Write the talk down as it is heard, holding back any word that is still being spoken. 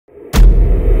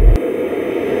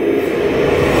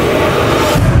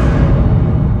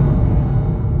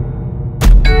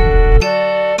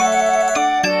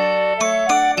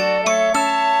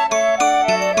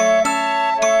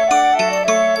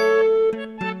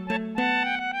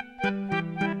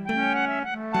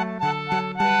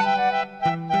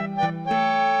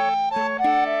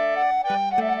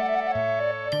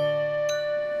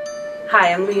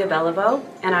Hi, I'm Leah Beliveau,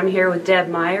 and I'm here with Deb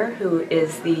Meyer, who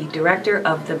is the director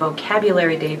of the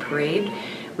Vocabulary Day Parade,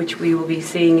 which we will be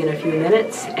seeing in a few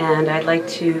minutes, and I'd like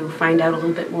to find out a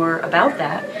little bit more about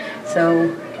that.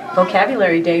 So,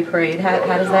 Vocabulary Day Parade, how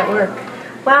does that work?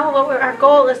 Well, our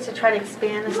goal is to try to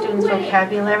expand the students'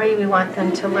 vocabulary. We want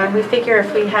them to learn. We figure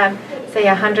if we have, say,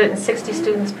 160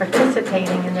 students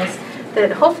participating in this, that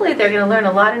hopefully they're going to learn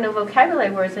a lot of new vocabulary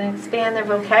words and expand their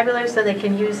vocabulary so they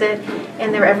can use it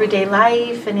in their everyday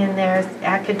life and in their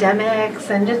academics,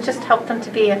 and just help them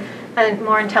to be a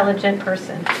more intelligent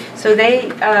person. So they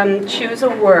choose a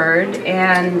word,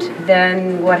 and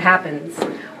then what happens?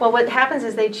 Well, what happens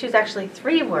is they choose actually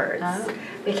 3 words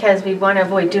because we want to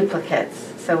avoid duplicates.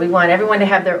 So we want everyone to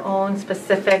have their own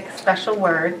specific special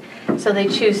word. So they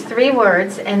choose 3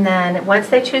 words, and then once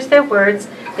they choose their words,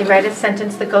 they write a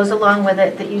sentence that goes along with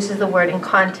it that uses the word in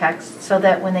context, so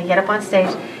that when they get up on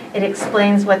stage, it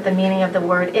explains what the meaning of the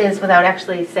word is without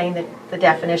actually saying the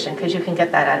definition, because you can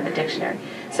get that out of a dictionary.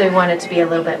 So we want it to be a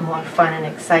little bit more fun and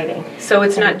exciting. So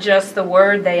it's not just the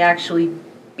word, they actually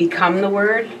become the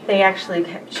word? They actually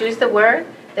choose the word.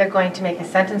 They're going to make a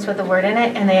sentence with the word in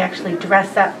it, and they actually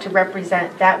dress up to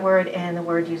represent that word and the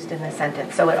word used in the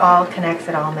sentence. So it all connects,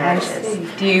 it all matches.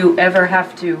 Do you ever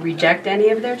have to reject any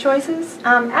of their choices?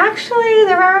 Actually,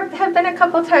 there have been a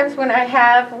couple times when I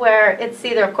have, where it's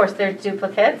either, of course, there's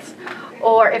duplicates,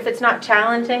 or if it's not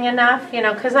challenging enough,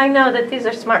 because I know that these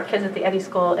are smart kids at the Eddy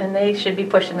School, and they should be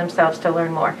pushing themselves to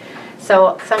learn more.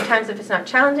 So sometimes if it's not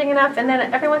challenging enough, and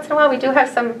then every once in a while we do have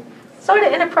some sort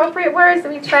of inappropriate words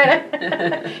that we try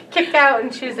to kick out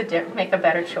and make a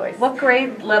better choice. What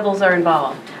grade levels are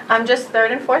involved? Just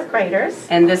 3rd and 4th graders.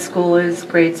 And this school is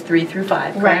grades 3 through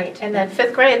 5, correct? Right, and then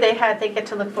 5th grade they get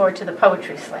to look forward to the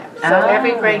poetry slam. So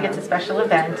every grade gets a special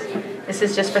event. This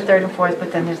is just for 3rd and 4th,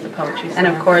 but then there's the poetry slam.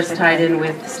 And of course tied in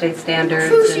with state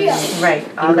standards and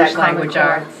right, all English that language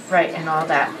arts. Right, and all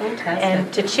that. Fantastic.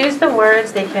 And to choose the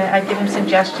words, I give them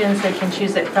suggestions. They can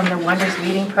choose it from the Wonders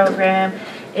Reading Program.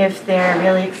 If they're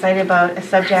really excited about a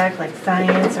subject like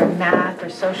science or math or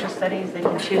social studies, they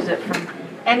can choose it from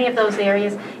any of those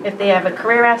areas. If they have a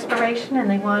career aspiration and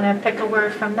they want to pick a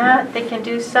word from that, they can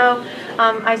do so.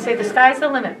 I say the sky's the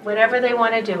limit. Whatever they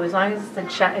want to do, as long as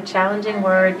it's a challenging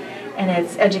word and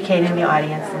it's educating the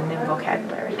audience in new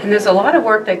vocabulary. And there's a lot of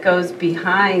work that goes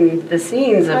behind the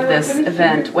scenes of this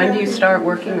event. When do you start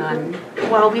working on?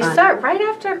 Well, we start right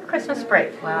after Christmas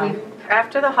break. Wow.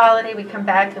 After the holiday, we come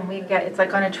back and it's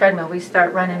like on a treadmill. We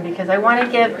start running because I want to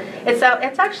give, it's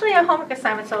actually a homework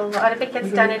assignment, so a lot of it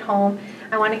gets done at home.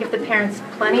 I want to give the parents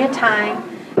plenty of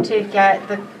time to get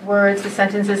the words, the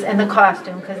sentences, and the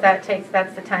costume, because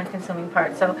that's the time-consuming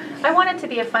part. So I want it to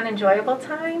be a fun, enjoyable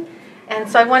time, and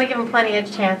so I want to give them plenty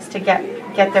of chance to get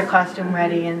their costume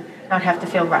ready and not have to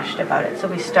feel rushed about it. So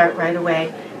we start right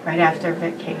away, right after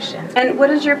vacation. And what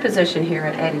is your position here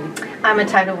at Eddy? I'm a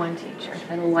Title I teacher.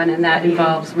 Title I, and that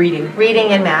involves reading. Reading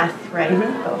and math, right,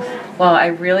 both. Well, I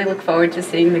really look forward to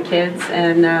seeing the kids,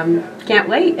 and can't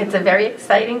wait. It's a very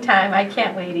exciting time. I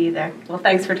can't wait either. Well,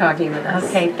 thanks for talking with us.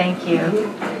 Okay, thank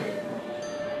you.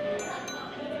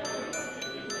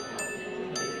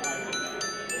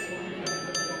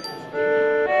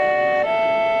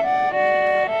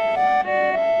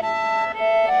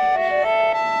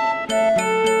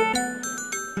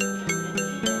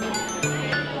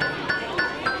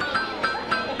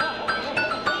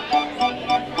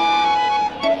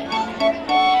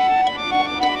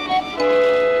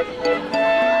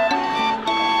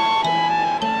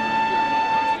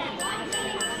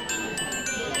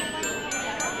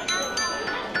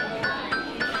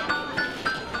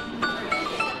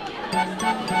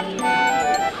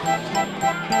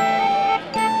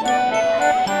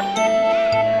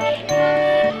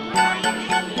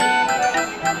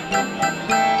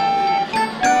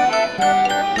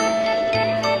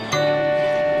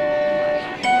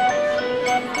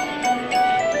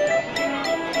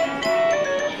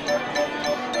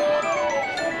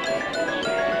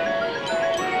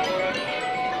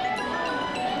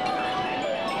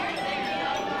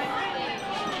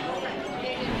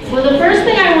 Well, the first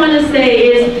thing I want to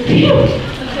say is, phew,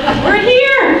 we're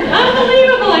here!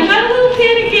 Unbelievable! I got a little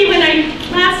panicky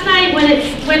last night when it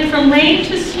went from rain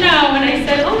to snow, and I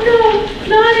said, oh no,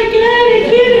 not again,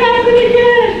 it can't happen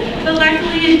again. But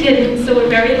luckily it didn't, so we're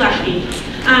very lucky.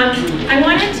 I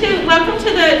wanted to welcome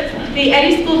to the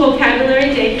Eddy School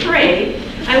Vocabulary Day Parade.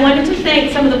 I wanted to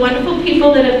thank some of the wonderful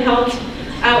people that have helped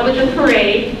out with the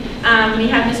parade. We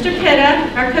have Mr.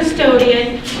 Pitta, our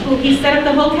custodian, who he set up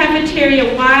the whole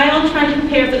cafeteria while trying to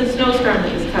prepare for the snowstorm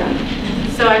that was coming.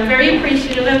 So I'm very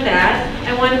appreciative of that.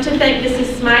 I wanted to thank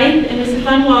Mrs. Smythe and Mrs.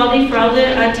 Von Walde for all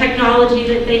the technology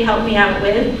that they helped me out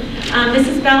with.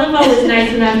 Mrs. Beliveau was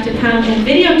nice enough to come and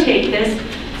videotape this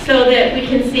so that we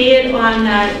can see it on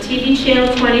TV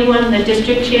channel 21, the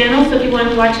district channel. So if you want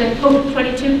to watch it,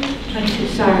 22,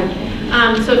 sorry.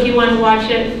 So if you want to watch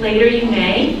it later, you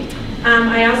may.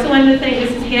 I also wanted to thank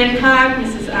Mrs. Hancock,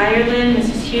 Mrs. Ireland,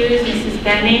 Mrs. Hughes, Mrs.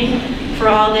 Benning for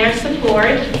all their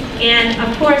support. And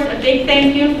of course, a big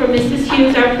thank you for Mrs.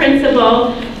 Hughes, our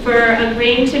principal, for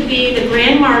agreeing to be the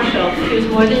Grand Marshal. She was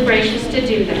more than gracious to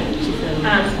do that.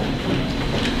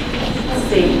 Let's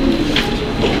see.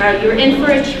 You're in for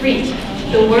a treat.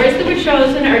 The words that were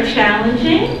chosen are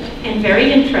challenging and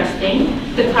very interesting.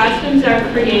 The costumes are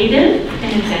creative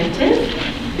and inventive.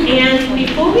 And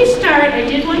before we start, I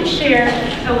did want to share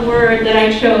a word that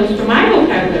I chose for my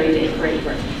vocabulary day parade.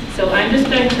 So I'm just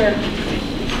going to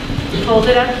hold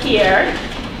it up here.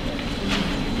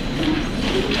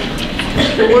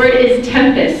 The word is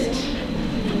tempest.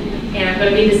 And I'm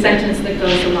going to read the sentence that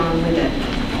goes along with it.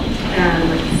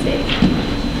 Let's see.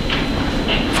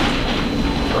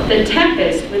 The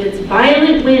tempest, with its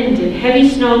violent wind and heavy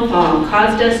snowfall,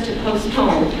 caused us to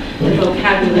postpone the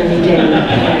vocabulary day.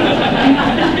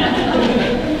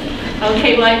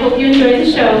 Okay, well, I hope you enjoyed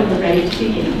the show and we're ready to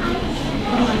begin.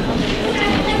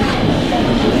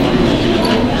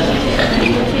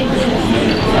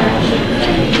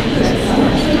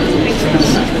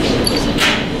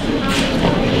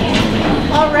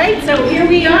 All right, so here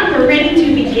we are, we're ready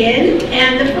to begin.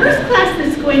 And the first class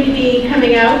that's going to be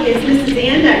coming out is Mrs.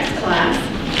 Andek's class.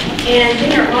 And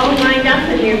they are all lined up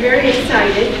and they're very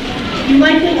excited. You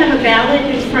likely have a ballot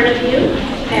in front of you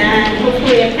and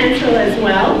hopefully a pencil as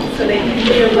well, so that you can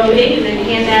do your voting and then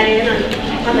hand that in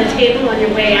on the table on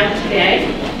your way out today.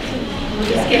 We'll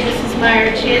just give Mrs. Meyer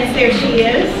a chance. There she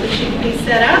is, so she can be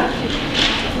set up.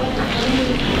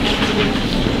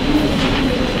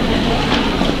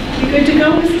 Good to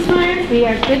go, Mrs. Meyer? We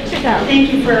are good to go.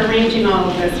 Thank you for arranging all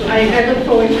of this. I look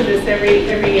forward to this every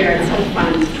year. It's so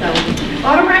fun. So,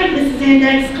 all right, Mrs.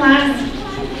 Andek's class.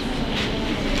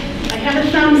 I have a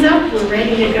thumbs up. We're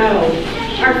ready to go.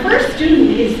 Our first student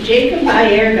is Jacob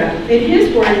Ayerga, and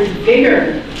his word is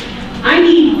vigor. I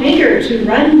need vigor to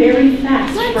run very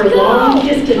fast for long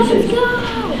distances.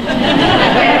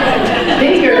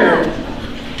 Vigor.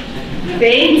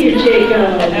 Thank you,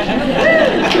 Jacob.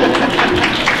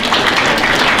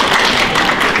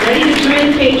 Ready to join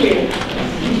the Patriots.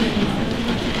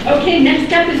 Okay,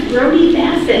 next up is Brody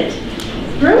Bassett.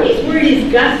 Brody's word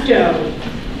is gusto.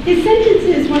 His sentence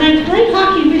is, when I play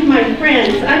hockey with my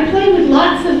friends, I play with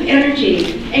lots of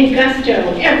energy and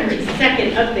gusto every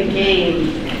second of the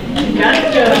game.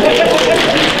 Gusto.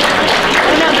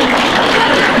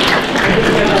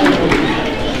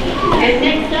 And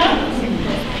next up,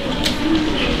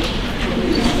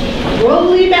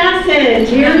 Rolly Bassett,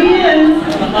 here he is.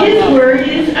 His word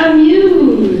is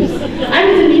amuse. I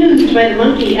was amused by the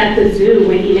monkey at the zoo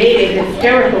when he made a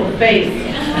hysterical face.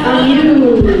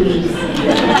 Amuse.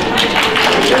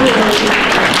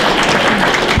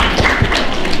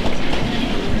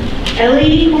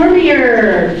 Ellie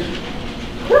Cormier.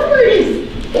 Her word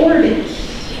is orbit.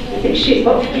 I think she,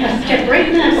 yeah, step right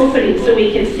in that opening so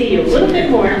we can see you a little bit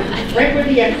more. Right where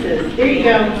the X is. There you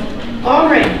go. All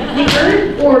right, the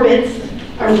Earth orbits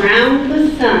around the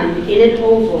sun in an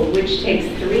oval, which takes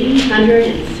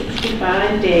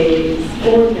 365 days.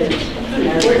 Orbit.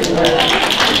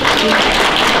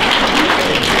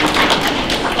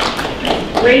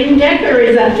 Braden Decker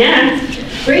is up next.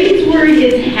 Braden's word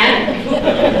is havoc.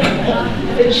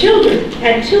 The children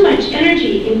had too much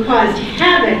energy and caused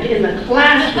havoc in the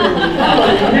classroom.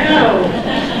 Oh no,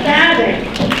 havoc.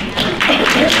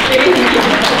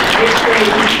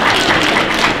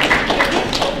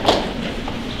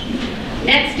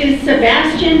 Next is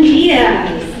Sebastian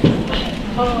Diaz.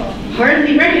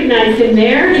 Hardly recognize him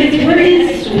there. His word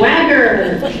is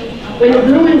swagger. When the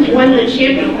Bruins won the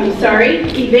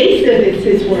evasive is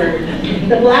his word.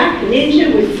 The black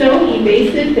ninja was so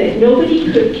evasive that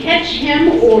nobody could catch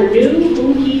him or knew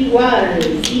who he was.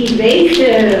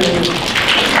 Evasive.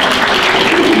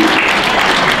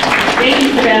 Thank you,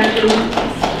 Sebastian.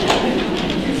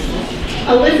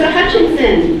 Alyssa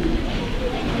Hutchinson.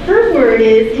 Her word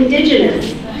is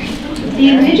indigenous. The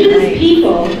indigenous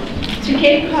people to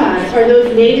Cape Cod are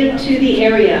those native to the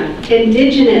area.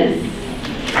 Indigenous.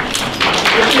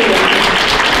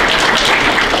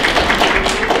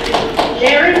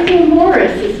 Darren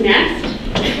Morris is next.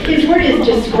 His word is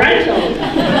disgruntled.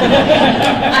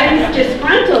 I was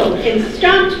disgruntled and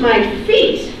stomped my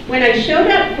feet when I showed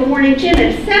up for morning gym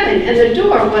at 7 and the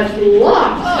door was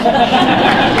locked.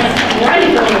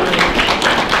 Right over.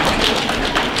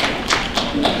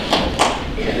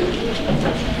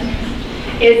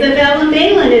 Isabella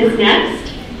Malin is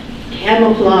next.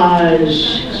 Camouflage.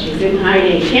 She's in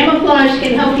hiding. Camouflage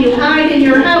can help you hide in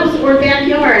your house or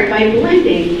backyard by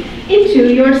blending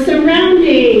into your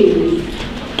surroundings.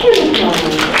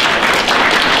 Camouflage.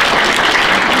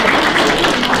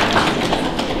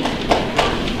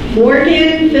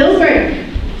 Morgan Philbrick.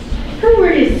 Her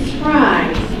word is spry.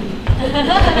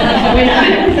 When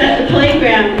I was at the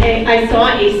playground, I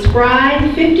saw a spry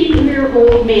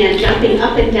 50-year-old man jumping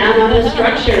up and down on the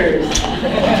structures.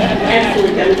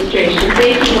 Excellent demonstration.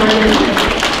 Thank you, Morgan.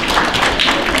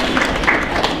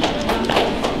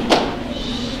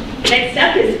 Next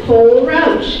up is Cole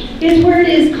Rouch. His word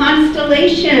is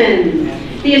constellation.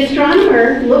 The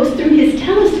astronomer looks through his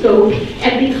telescope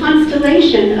at the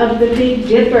constellation of the Big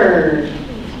Dipper.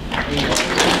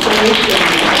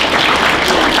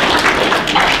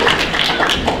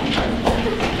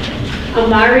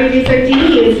 Amari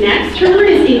Rizzardini is next. Her word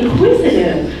is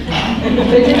inquisitive.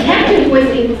 The detective was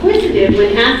inquisitive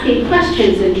when asking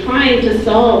questions and trying to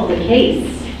solve the case.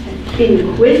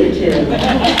 Inquisitive.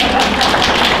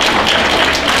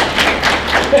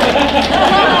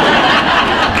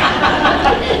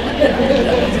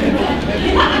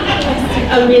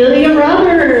 Amelia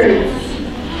Roberts.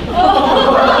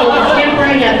 Step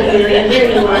right up, Amelia. There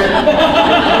you are.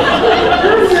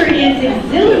 Her word is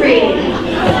exhilarating.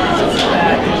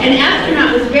 An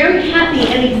astronaut was very happy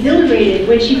and exhilarated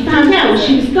when she found out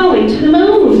she was going to the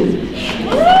moon.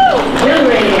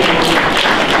 Exhilarating.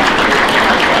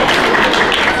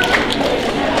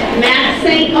 Matt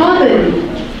St. Aubin.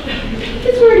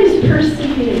 His word is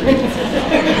perseverance.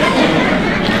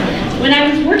 When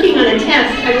I was working on a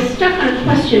test, I was stuck on a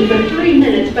question for 3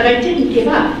 minutes, but I didn't give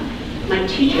up. My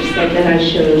teacher said that I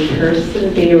showed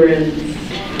perseverance.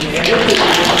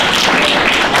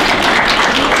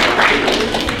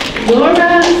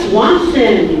 Nora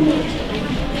Swanson.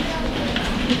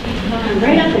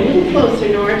 Right up a little closer,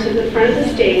 Nora, to the front of the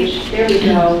stage. There we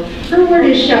go. Her word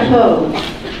is chapeau.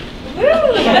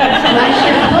 My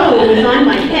chapeau was on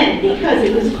my head because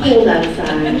it was cold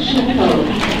outside. Chapeau.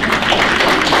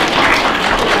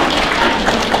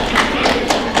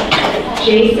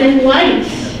 Jason White.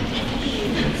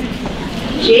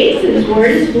 Jason's word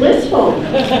is blissful.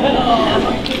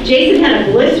 Jason had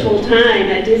a blissful time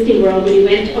at Disney World when he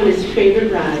went on his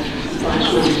favorite ride,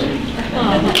 Splash Mountain.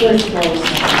 Blissful.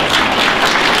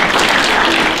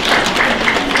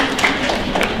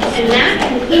 And that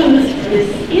concludes this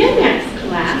index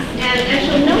class. And as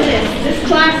you'll notice, this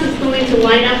class is going to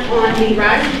line up on the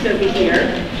risers over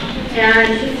here.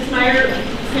 And Mrs. Meyer,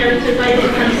 Sarah's invited to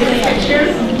come take a picture.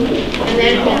 And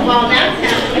then while that's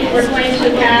happening, we're going to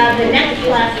have the next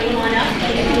class come on up.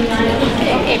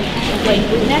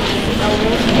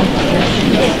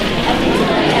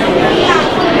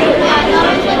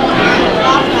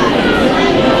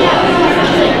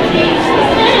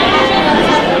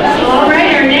 All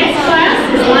right, our next class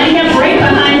is lined up right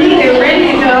behind me. They're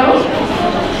ready to go.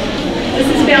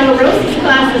 Mrs. Bella Rosa's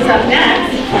class is up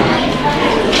next.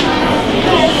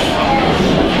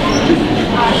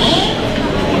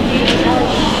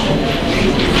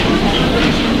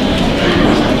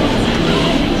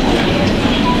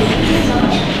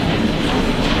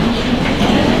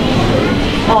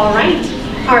 All right,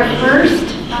 our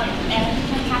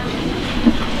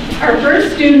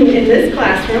first student in this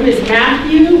classroom is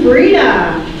Matthew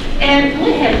Brita. And go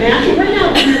ahead, Matthew, right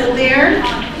out in the middle there.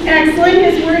 Excellent,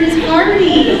 his word is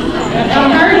hardy.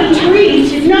 Hardy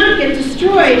trees did not get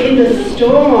destroyed in the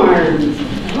storm.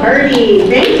 Hardy,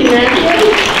 thank you,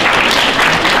 Matthew.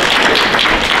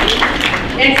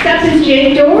 Next up is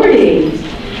Jake Doherty.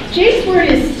 Jake's word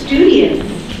is studious.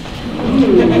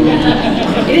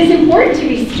 It is important to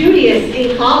be studious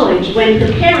in college when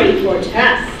preparing for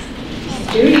tests.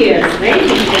 Studious, thank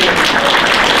you, Jake.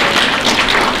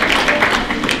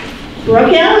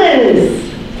 Brooke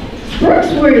Ellis.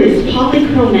 Brooke's word is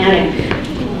polychromatic.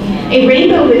 A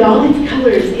rainbow with all its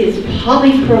colors is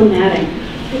polychromatic.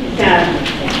 Look at that.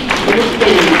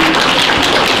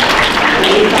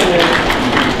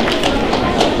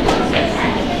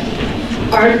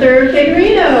 Arthur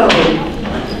Figueredo.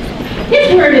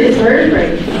 His word is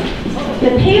vertebrates.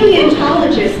 The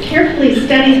paleontologist carefully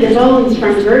studied the bones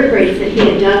from vertebrates that he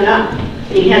had dug up.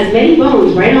 And he has many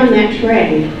bones right on that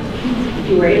tray. If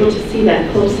you were able to see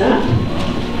that close up.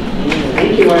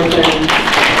 Thank you, Arthur.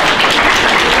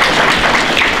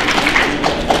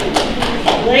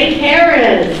 Blake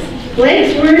Harris.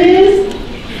 Blake's word is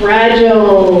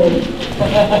fragile.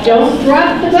 Don't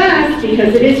drop the glass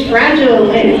because it is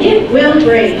fragile and it will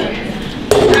break.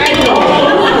 Fragile.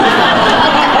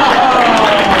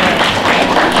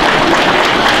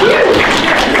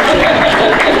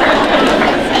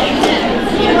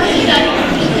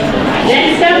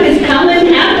 Next up is Cullen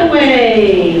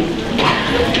Hathaway.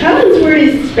 Cullen's word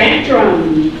is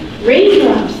spectrum.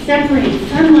 Raindrops separate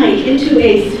sunlight into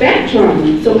a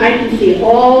spectrum so I can see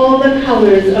all the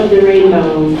colors of the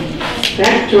rainbow.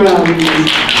 Spectrum.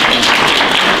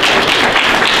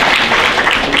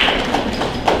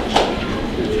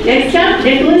 Next up,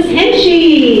 Nicholas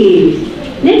Henchy.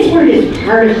 Next word is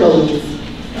particles.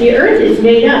 The earth is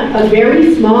made up of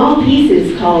very small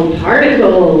pieces called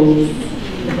particles.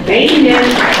 Thank you, Nick.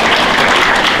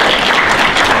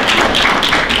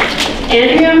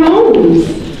 Andrea Holmes.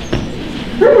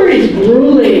 Her word is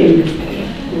grueling.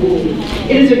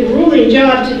 It is a grueling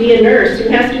job to be a nurse who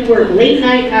has to work late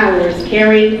night hours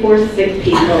caring for sick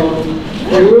people.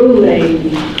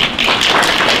 Grueling.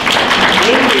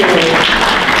 Thank you.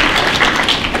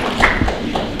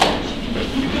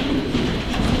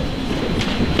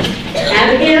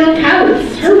 Abigail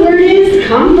Couts. Her word is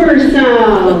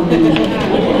cumbersome.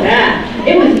 That.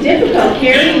 It was difficult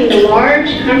carrying the large,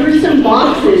 cumbersome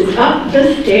boxes up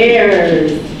the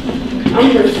stairs.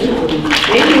 Cumbersome.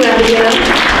 Thank you, Abigail.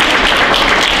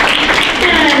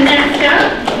 And next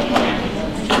up.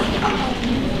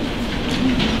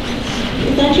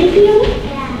 Is that you, Fiona?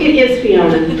 It is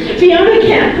Fiona. Fiona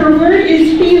Kemp. Her word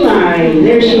is feline.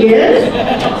 There she is.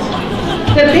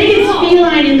 The biggest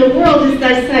feline in the world is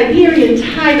the Siberian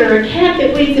tiger, a cat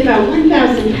that weighs about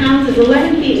 1,000 pounds, is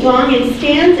 11 feet long, and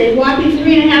stands a whopping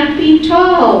 3.5 feet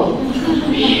tall.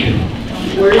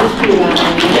 Word is feline.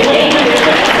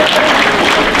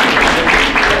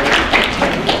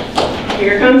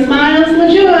 Here comes Miles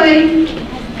LaJoy.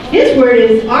 His word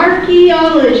is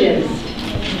archaeologist.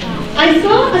 I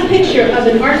saw a picture of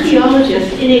an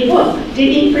archaeologist in a book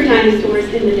digging for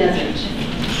dinosaurs in the desert.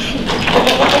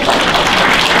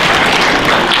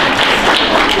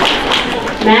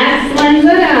 Max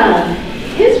Lanzetta.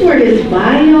 His word is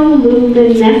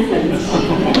bioluminescent.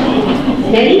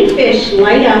 Many fish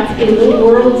light up in the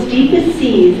world's deepest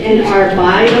seas and are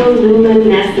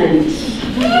bioluminescent.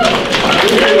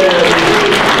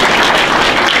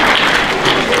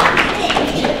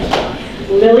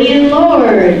 Lillian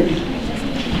Lord.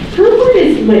 Her word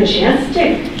is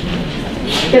majestic.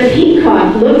 The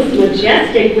peacock looks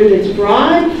majestic with its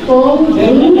broad, full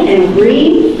blue and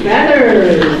green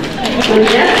feathers.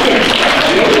 Majestic.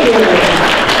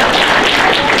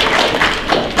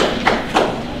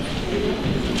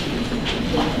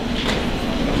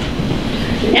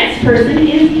 The next person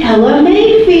is Ella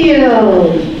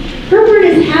Mayfield. Her word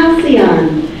is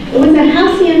halcyon. It was a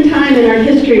halcyon time in our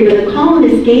history where the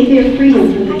colonists gained their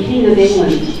freedom from the King of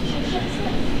England.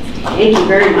 Thank you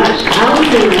very much.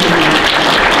 Halcyon.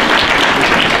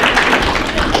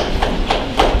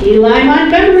 Eli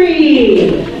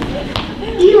Montgomery.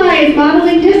 Eli is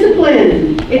modeling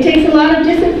discipline. It takes a lot of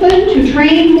discipline to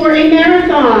train for a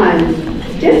marathon.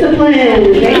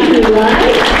 Discipline. Thank you, Eli.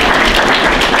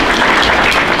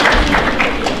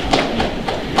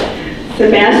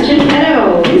 Sebastian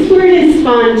Petto. His word is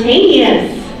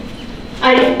spontaneous.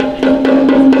 I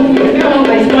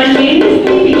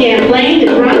spontaneously began playing the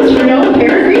drums for no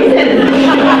apparent reason.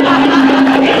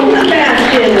 Thank you,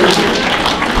 Sebastian.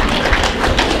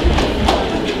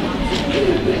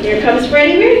 Here comes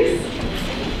Freddie Riggs.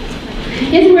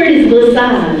 His word is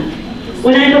glissade.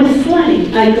 When I go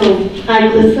sledding, I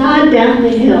glissade down the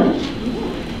hill.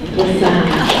 Glissade.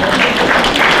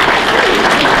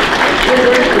 Good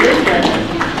word for this one.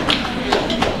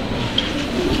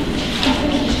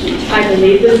 I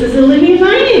believe this is Olivia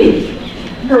Vining.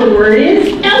 Her word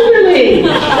is elderly.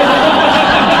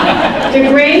 The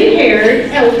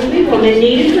gray-haired elderly woman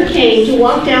needed her cane to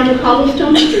walk down the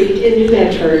cobblestone street in New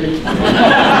Bedford.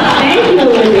 Thank you,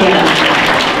 Olivia.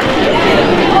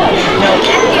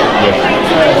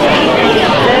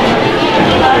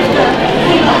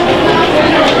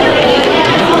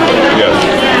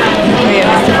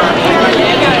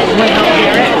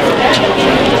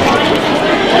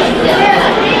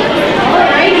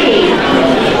 Alrighty.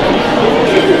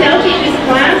 Mrs. Elgish's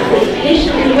class is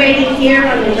patiently waiting here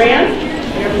on the ramp.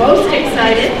 We're most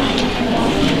excited.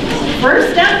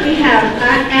 First up, we have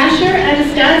Asher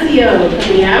Anastasio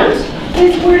coming out.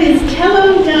 His word is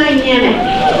telodynamic.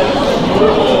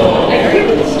 I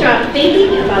couldn't stop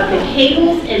thinking about the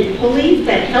cables and pulleys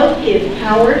that help give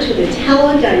power to the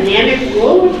telodynamic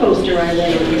roller coaster I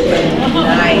landed today.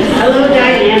 Nice.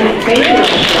 Telodynamic. Thank you.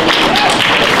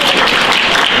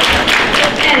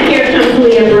 And here comes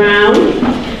Leah Brown.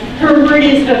 Her word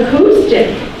is acoustic.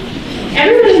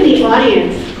 Everyone in the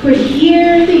audience could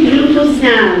hear the beautiful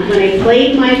sound when I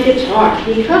played my guitar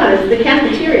because the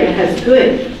cafeteria has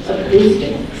good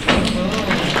acoustics.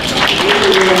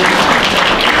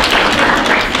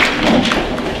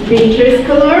 Beatrice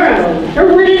Caloro.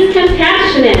 Her word is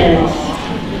compassionate.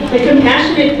 The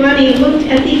compassionate bunny looked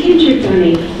at the injured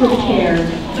bunny with care.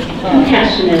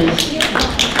 Compassionate.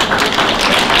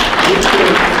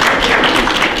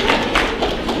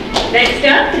 Next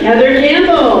up, Heather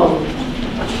Campbell.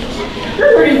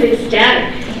 Her word is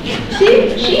ecstatic. She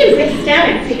is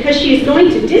ecstatic because she is going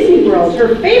to Disney World,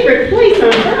 her favorite place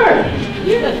on earth.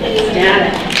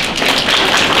 Ecstatic.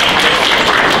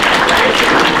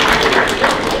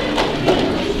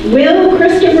 Will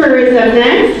Christopher is up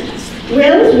next.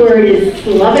 Will's word is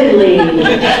slovenly.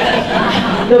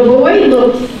 The boy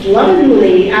looked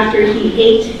slovenly after he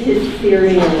ate his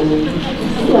cereal.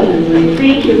 Slovenly.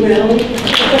 Thank you, Will.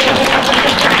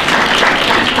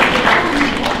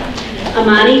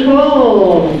 Amani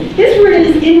Cole. His word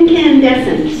is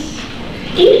incandescent.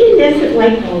 Incandescent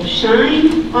light bulbs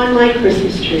shine on my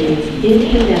Christmas tree.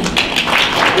 Incandescent.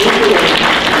 Thank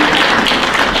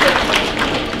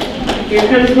you. Here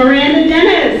comes Miranda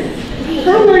Dennis.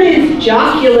 Her word is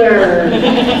jocular.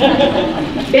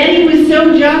 Betty was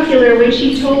so jocular when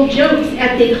she told jokes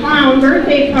at the clown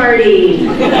birthday party.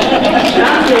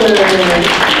 Jocular.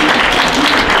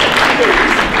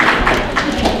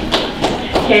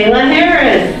 Kayla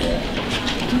Harris.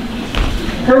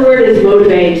 Her word is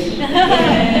motivate.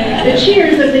 The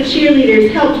cheers of the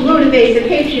cheerleaders helped motivate the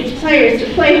Patriots players to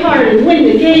play hard and win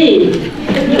the game.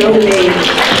 Motivate.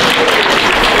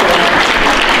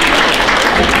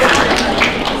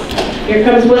 Here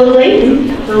comes Willa Layton.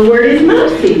 Her word is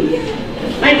mousy.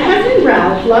 My cousin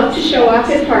Ralph loved to show off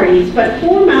at parties, but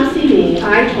poor mousy me,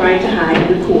 I tried to hide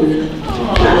in the corner.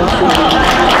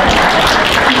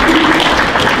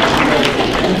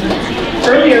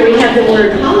 Earlier we had the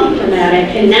word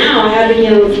polychromatic, and now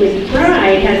Abigail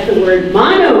McBride has the word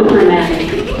monochromatic.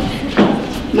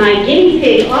 My guinea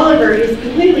pig Oliver is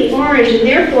completely orange, and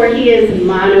therefore he is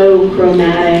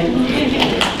monochromatic.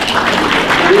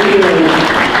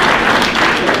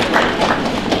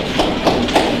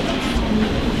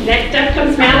 Next up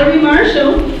comes Mallory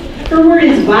Marshall. Her word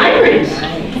is vibrant.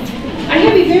 I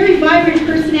have a very vibrant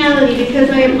personality because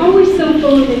I am always so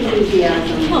full of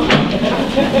enthusiasm.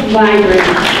 Vibrant.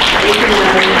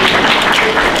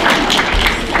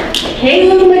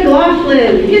 Caleb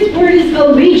McLaughlin. His word is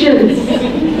allegiance.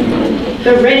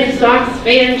 The Red Sox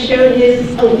fan showed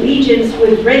his allegiance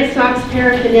with Red Sox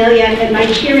paraphernalia and by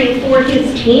cheering for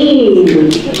his team.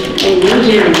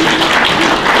 Allegiance.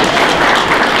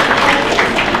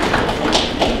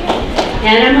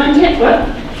 Hannah Montez.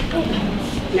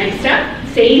 Next up,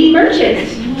 Sadie Merchant.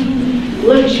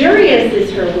 Luxurious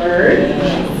is her word.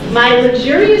 My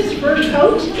luxurious fur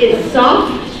coat is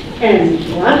soft and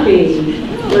fluffy.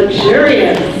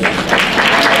 Luxurious.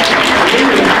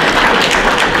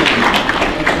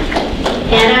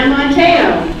 Hannah Monteo.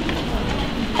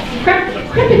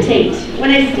 Crepitate. When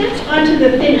I stepped onto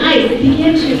the thin ice, it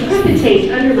began to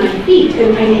crepitate under my feet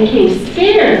and I became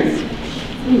scared.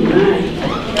 Oh my.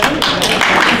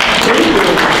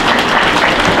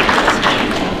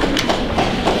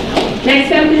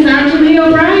 Next up is Anjali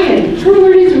O'Brien. Her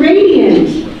word is radiant.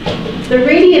 The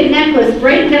radiant necklace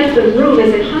brightened up the room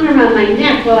as it hung around my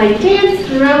neck while I danced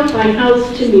throughout my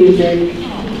house to music.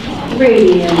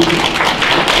 Radiant.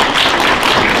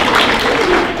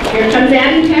 Here comes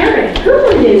Abby Parrott. Her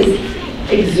word is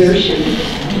exertion.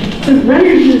 The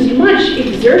runner used much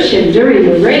exertion during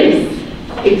the race.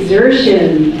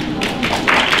 Exertion.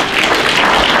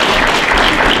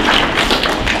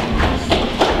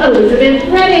 Elizabeth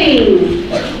Redding.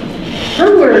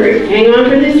 Her word, hang on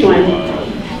for this one,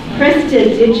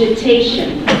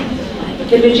 prestidigitation.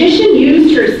 The magician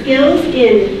used her skills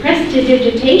in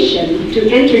prestidigitation to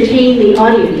entertain the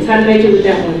audience. How did I do with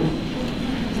that one?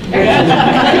 Excellent.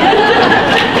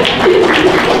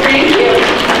 Thank you.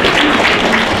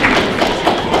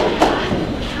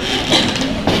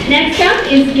 Next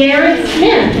up is Garrett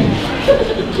Smith.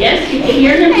 Yes, you can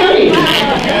hear him coming.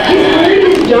 His word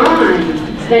is dawn.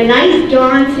 The knight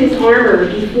dons his armor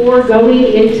before going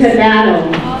into battle.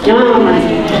 Dawn.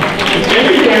 Thank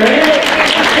you, Garrett.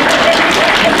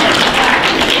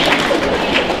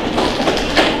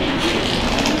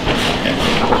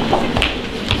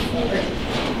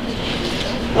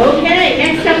 Okay,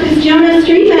 next up is Jonah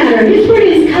Streetmatter. His word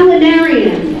is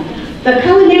culinarian. The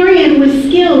culinarian was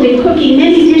skilled in cooking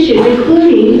many dishes,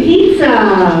 including pizza.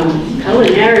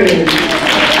 Culinarian.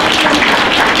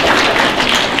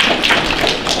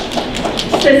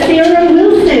 Cicera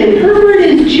Wilson. Her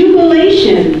is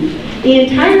jubilation. The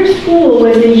entire school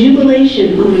was in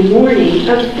jubilation on the morning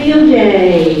of field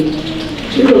day.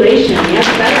 Jubilation, yes,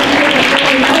 that's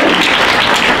really nice.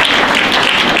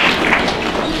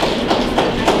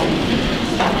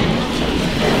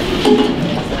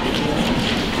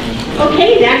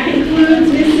 Okay, that concludes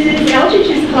Mrs.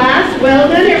 Eldridge's class. Well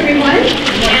done, everyone.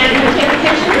 And we'll take a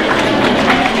picture.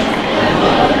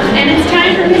 And it's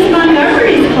time for Miss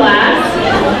Montgomery's class,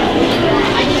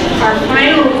 our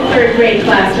final third grade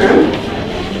classroom.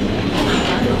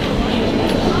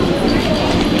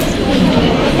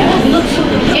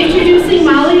 Introducing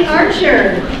Molly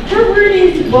Archer. Her word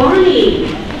is Bonnie.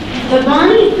 The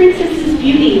Bonnie Princess's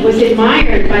beauty was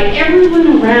admired by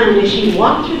everyone around as she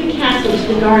walked through the castle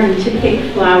to the garden to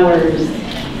pick flowers.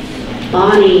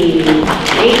 Bonnie.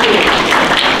 Thank you.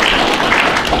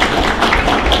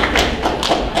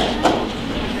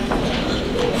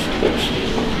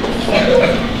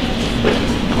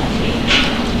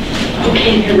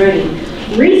 Okay, you're ready.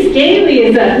 Reese Daly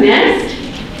is up next.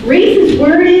 Reese's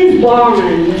word is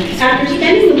bond. After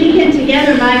spending the weekend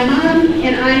together, my mom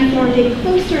and I formed a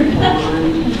closer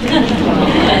bond.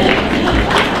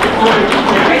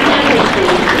 Right now,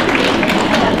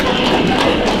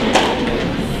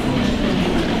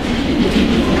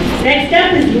 next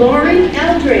up is Lauren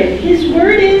Eldred. His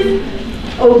word is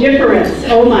odoriferous.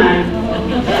 Oh my.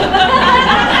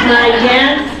 My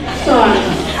dad's socks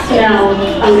smell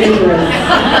odoriferous.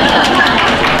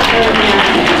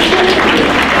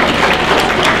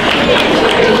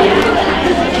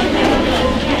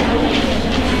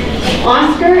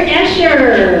 Oscar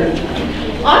Escher.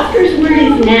 Oscar's word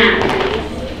is knack.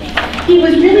 He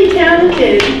was really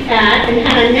talented at and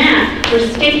had a knack for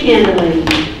stick handling.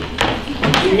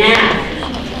 Knack.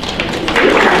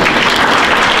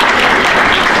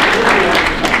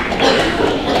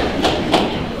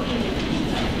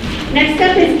 Next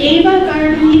up is Ava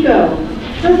Garrigo.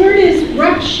 Her word is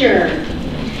rupture.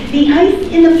 The ice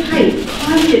in the pipe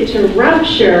caused it to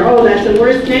rupture. Oh, that's the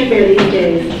worst nightmare these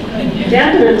days.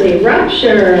 Definitely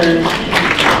rupture.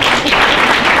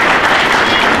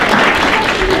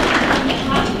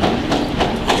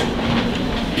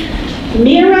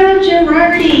 Mira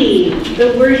Girardi. The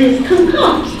word is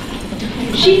concoct.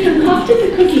 She concocted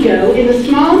the cookie dough in the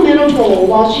small metal bowl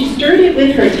while she stirred it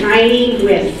with her tiny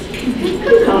whisk.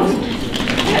 Concoct.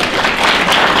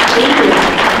 Thank you.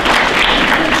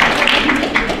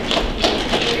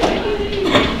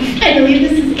 I believe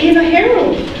this is Ava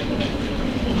Harold.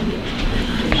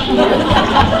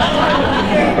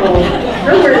 Oh,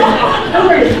 her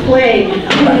word is plague.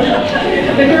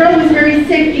 The girl was very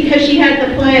sick because she had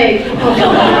the plague.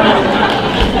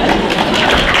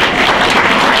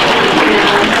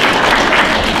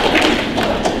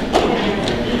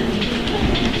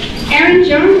 Erin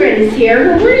Jongren is here.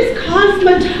 Her word is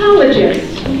cosmetologist.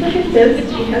 Look at this.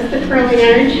 She has the curling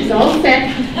iron. She's all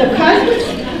set. The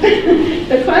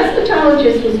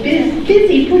cosmetologist was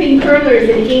busy putting curlers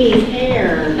in Amy's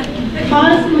hair.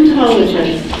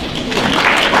 Cosmetologist.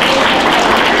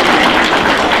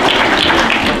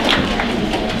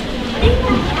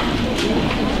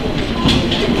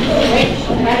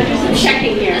 I had to do some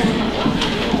checking here.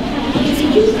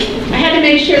 I had to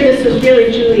make sure this was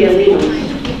really Julia Lima.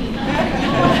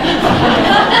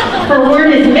 Her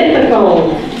word is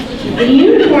mythical. The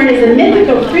unicorn is a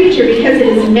mythical creature because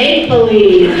it is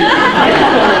make-believe.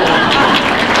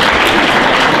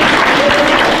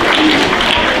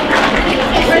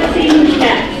 Let's see who's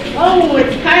next. Oh,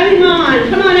 it's Kylie Mon.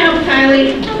 Come on out,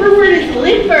 Kylie. Her word is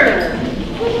limber.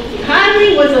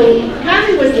 Kylie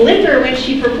was limber when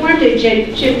she performed a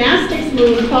gymnastics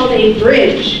move called a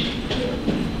bridge.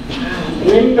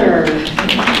 Limber.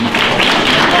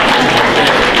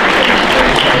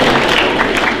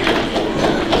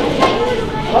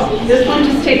 Oh, this one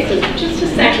just takes just a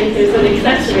second. There's an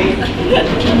accessory.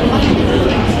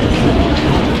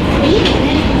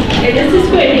 And this is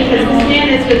good because this man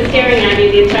has been staring at me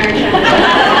the entire time.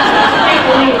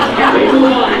 I can't believe it's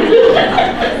move on.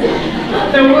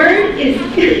 The word is,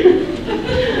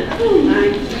 oh my.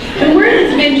 The word is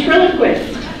ventriloquist.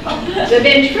 The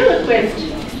ventriloquist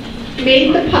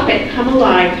made the puppet come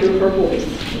alive through her voice.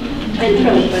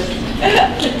 Ventriloquist.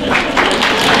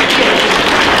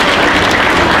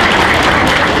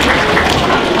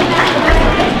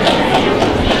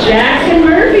 Jackson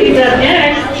Murphy's up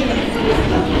next.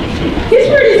 His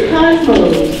word is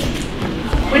cosmos.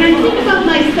 When I think about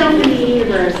myself in the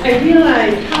universe, I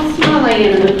realize how small I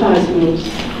am in the cosmos.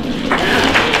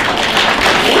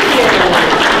 Thank you.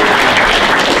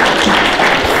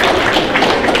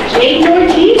 Jake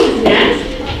Ortiz is next.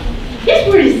 His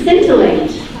word is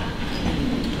scintillate.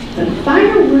 The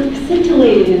firework scintillated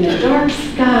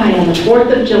on the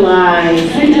 4th of July.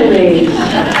 Scintillate.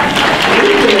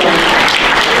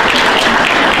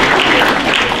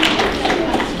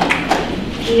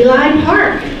 Eli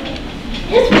Park.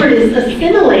 This word is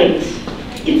assimilate.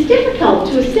 It's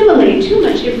difficult to assimilate too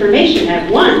much information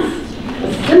at once.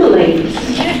 Assimilate.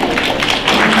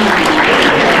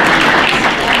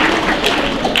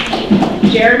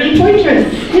 Jeremy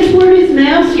Poitras. His word is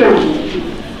maelstrom.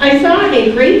 I saw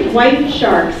a great white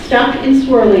shark stuck and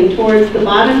swirling towards the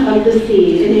bottom of the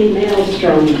sea in a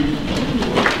maelstrom.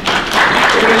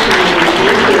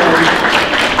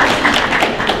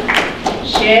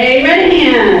 Shay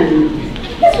Renahan.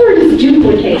 This word is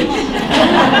duplicate.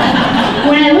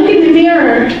 When I look in the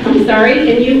mirror, I'm sorry, and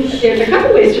there's a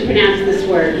couple ways to pronounce this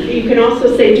word. You can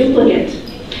also say duplicate.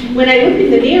 When I look in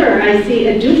the mirror, I see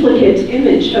a duplicate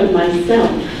image of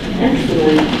myself.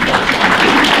 Excellent.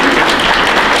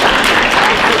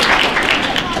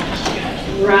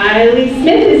 Riley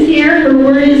Smith is here. Her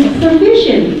word is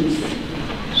provisions.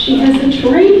 She has a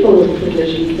tray full of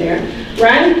provisions there.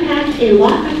 Riley packed a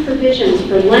lot of provisions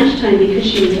for lunchtime because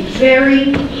she was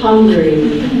very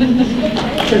hungry.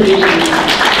 Provisions.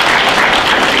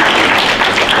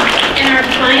 And our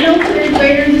final third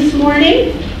grader this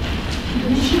morning.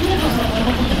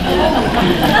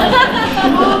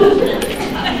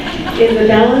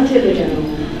 Isabella Thibodeau.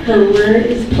 Her word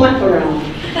is plethora.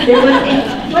 There was a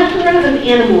plethora of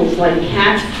animals like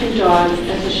cats and dogs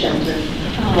at the shelter.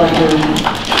 Plethora.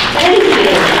 Thank you.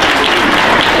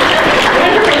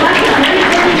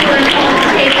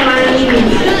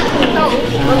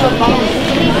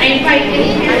 I invite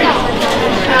any parents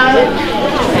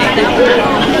take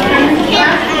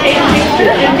a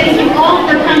picture, and thank you all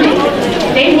for coming.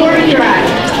 Stay warm in your eyes.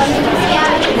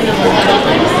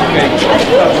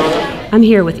 I'm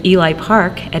here with Eli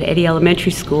Park at Eddy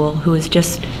Elementary School, who has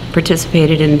just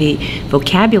participated in the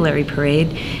vocabulary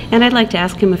parade, and I'd like to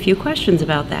ask him a few questions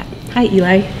about that. Hi,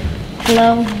 Eli.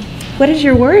 Hello. What is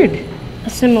your word?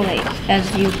 Assimilate,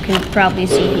 as you can probably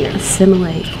see here.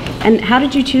 Assimilate. And how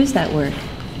did you choose that word?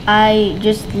 I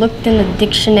just looked in the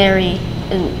dictionary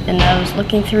and I was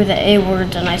looking through the A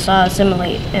words and I saw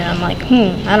assimilate and I'm like,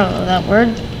 I don't know that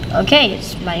word. Okay,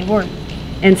 it's my word.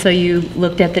 And so you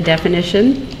looked at the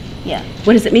definition? Yeah.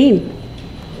 What does it mean?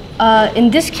 In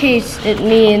this case, it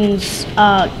means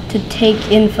to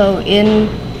take information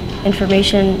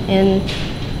in.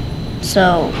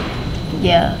 So,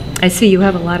 yeah. I see you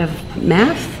have a lot of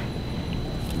math.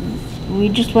 We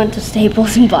just went to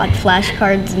Staples and bought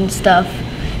flashcards and stuff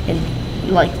and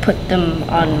like put them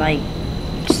on my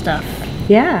stuff.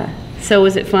 Yeah. So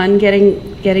was it fun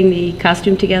getting the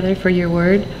costume together for your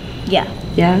word? Yeah.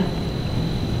 Yeah.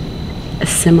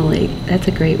 Assimilate. That's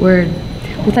a great word.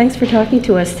 Well, thanks for talking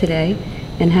to us today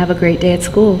and have a great day at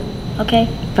school. Okay.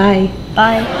 Bye.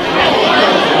 Bye.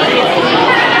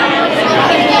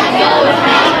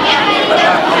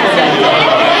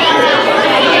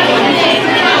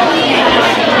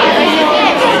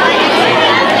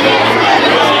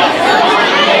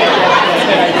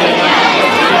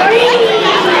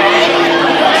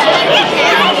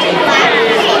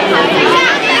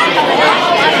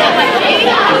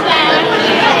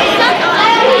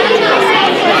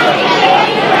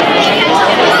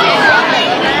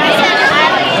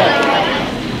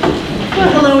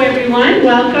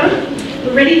 Welcome.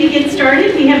 We're ready to get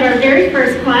started. We have our very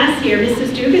first class here,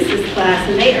 Mrs. Dugas' class,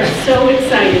 and they are so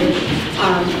excited.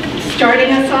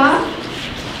 Starting us off,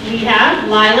 we have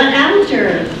Lila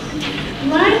Alger.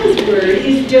 Lila's word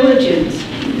is diligent.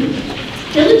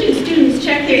 Diligent students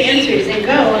check their answers and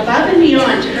go above and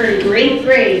beyond to earn great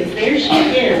grades. There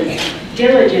she is,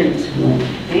 diligent.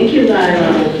 Thank you,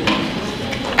 Lila.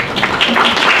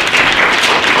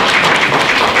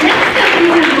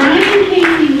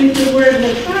 With the word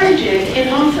lethargic, and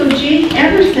also Jake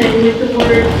Everson with the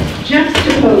word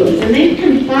juxtapose. And they've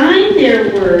combined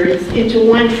their words into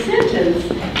one sentence.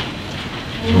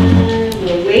 And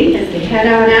we'll wait as they head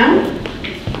on out.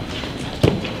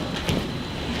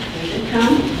 Here they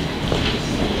come.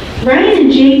 Ryan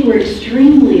and Jake were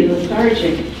extremely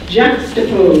lethargic,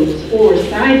 juxtaposed or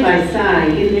side by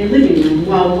side in their living room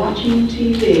while watching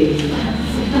TV.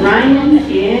 Ryan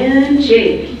and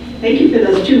Jake. Thank you for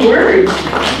those two words.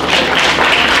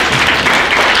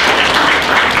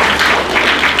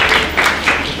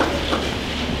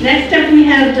 Next up we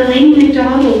have Delaney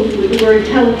McDonald with the word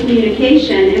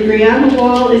telecommunication, and Brianna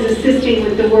Wall is assisting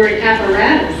with the word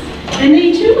apparatus. And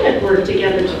they too have worked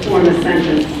together to form a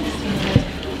sentence.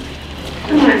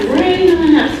 Come on, right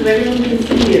on up so everyone can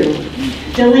see you.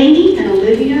 Delaney and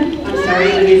Olivia, I'm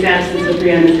sorry, Olivia's absence of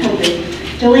Brianna's helping.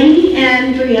 Delaney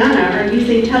and Brianna are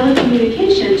using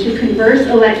telecommunication to converse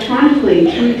electronically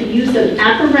through the use of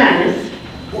apparatus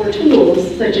or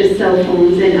tools such as cell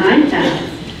phones and iPads.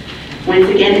 Once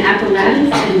again,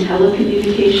 apparatus and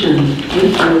telecommunication.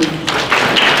 Thank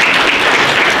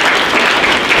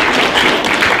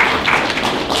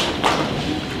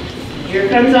you. Here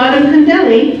comes Autumn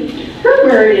Condelli. Her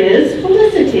word is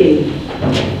felicity.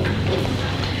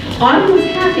 Autumn was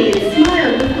happy and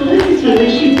smiled with felicity when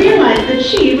she realized that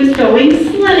she was going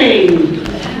sledding.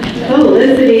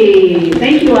 Felicity.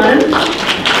 Thank you, Autumn.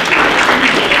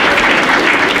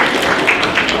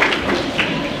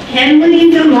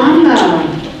 Henley Delamba.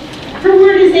 Her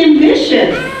word is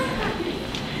ambitious.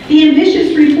 The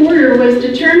ambitious reporter was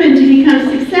determined to become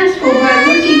successful by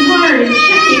working hard and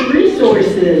checking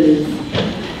resources.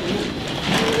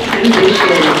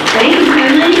 Ambitious. Thank you,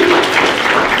 Henley.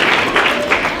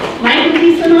 Michael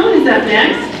D. Simone is up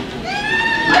next.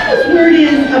 Michael's word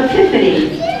is epiphany.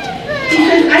 He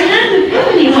says, I had an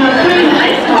epiphany while playing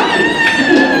ice hockey.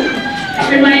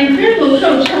 And my incredible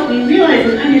coach helped me realize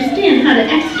and understand how to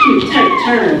execute tight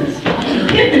turns.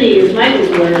 Epiphany is Michael's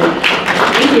word.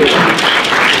 Thank you.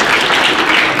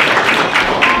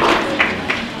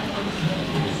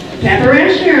 Pepper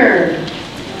Escher.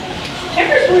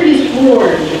 Pepper's word is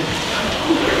hoard.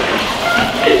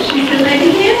 She says, I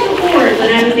began to hoard when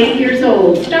I was 8 years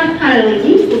old, stockpiling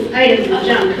useless items of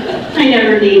junk I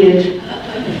never needed.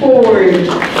 Hoard.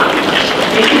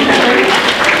 Thank you, Pepper.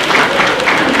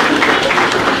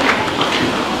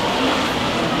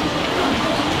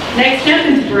 Next up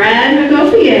is Brad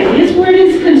McGopian. His word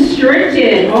is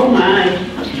constricted. Oh my.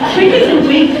 Quick as a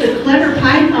wink, the clever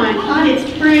python caught its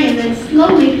prey and then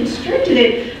slowly constricted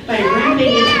it by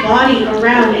wrapping its body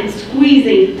around and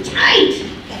squeezing tight.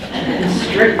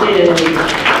 Constricted.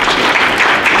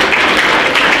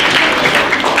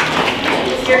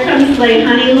 Here comes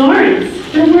Leilani Lawrence.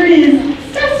 Her word is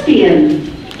thespian.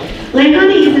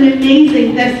 Leilani is an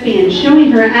amazing thespian,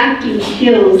 showing her acting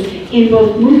skills in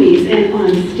both movies and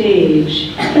on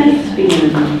stage.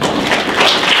 Thespian.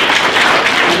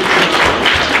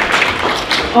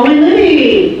 Owen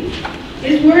Libby.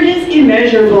 His word is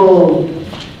immeasurable.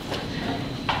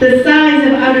 The size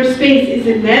of outer space is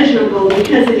immeasurable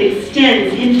because it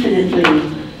extends infinitely.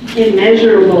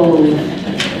 Immeasurable.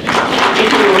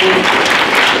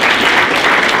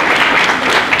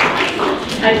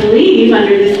 I believe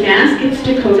under this mask it's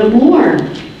Dakota Moore.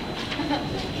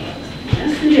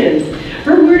 Yes, it is.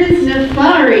 Her word is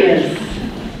nefarious.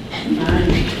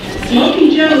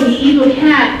 Smokey Joe, the evil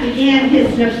cat, began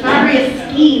his nefarious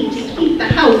scheme to keep the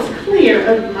house clear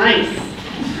of mice.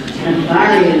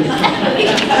 Nefarious.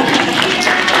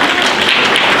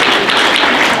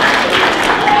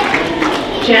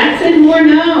 Jackson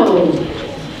Morneau.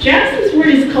 Jackson's word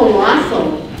is colossal.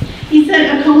 He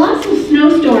said a colossal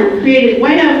snowstorm created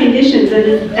whiteout conditions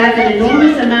as an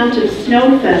enormous amount of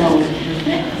snow fell.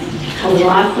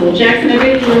 Colossal. Jackson, I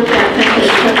bet you wrote that sentence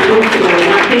a couple weeks ago,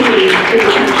 not thinking it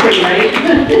was true, right?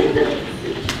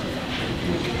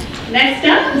 Next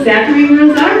up, Zachary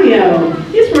Rosario.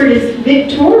 His word is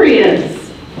victorious.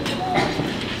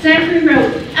 Zachary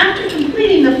wrote, after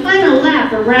completing the final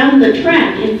lap around the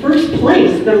track in first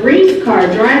place, the race car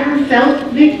driver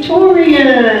felt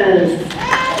victorious.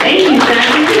 Thank you,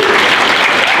 Zachary.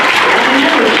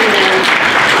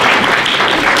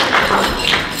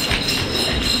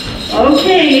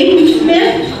 Okay,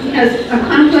 Smith has a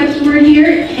complex word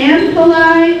here,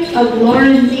 ampullae of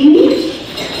Lorenzini.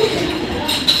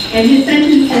 And his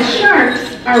sentence says, sharks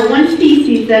are one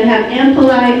species that have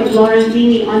ampullae of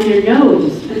Lorenzini on their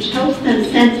nose, which helps them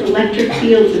sense electric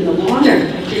fields in the water.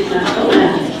 I did not know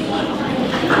that.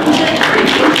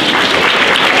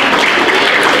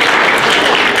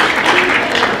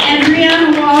 And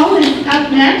Brianna Wall is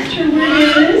up next. Her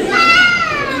word is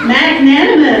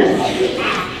magnanimous.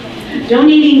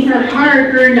 Donating her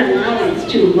hard-earned allowance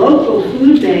to local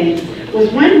food banks was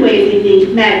one way the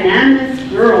magnanimous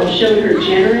girl showed her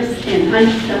generous and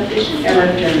unselfish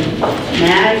character.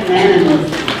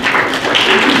 Magnanimous.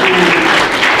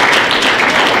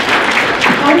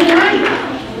 All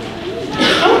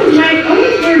right.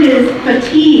 Owen's word is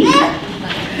fatigue.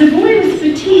 The boy was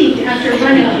fatigued after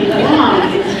running a long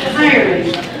and tiring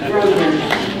program.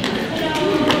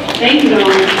 Thank you,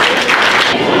 Owen.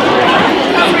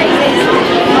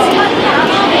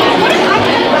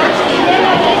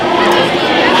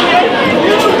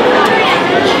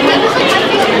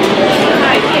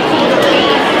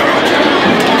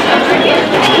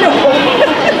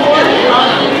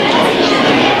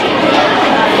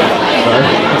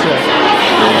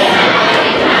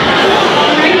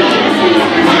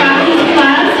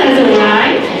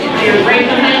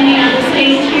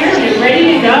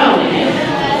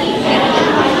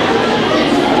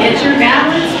 Get your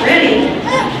balance ready.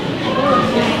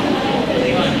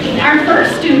 Our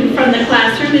first student from the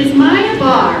classroom is Maya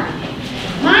Barr.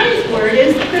 Maya's word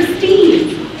is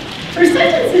pristine. Her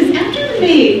sentence is, after the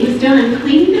maid was done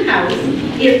cleaning the house,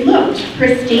 it looked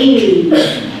pristine.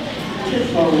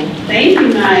 Wonderful. Thank you,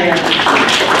 Maya.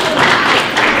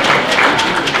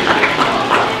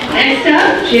 Next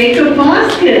up, Jacob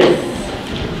Boskus.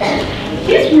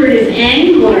 His word is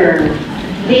angler.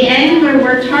 The angler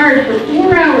worked hard for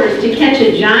 4 hours to catch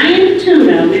a giant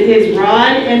tuna with his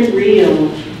rod and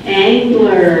reel.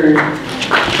 Angler.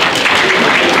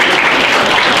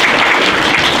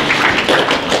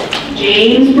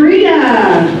 James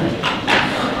Brita.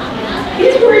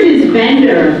 His word is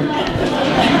vendor.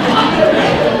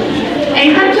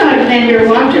 A hot dog vendor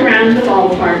walked around the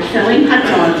ballpark selling hot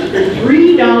dogs for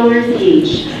 $3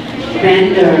 each.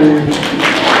 Vendor.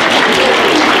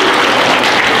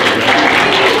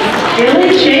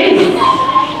 Billy Chase.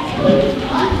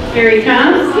 Here he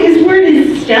comes. His word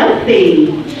is stealthy.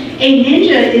 A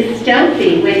ninja is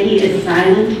stealthy when he is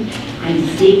silent and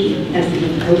sneaky as he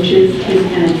approaches his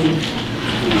enemy.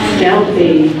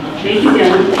 Stealthy. Thank you,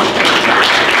 Dylan.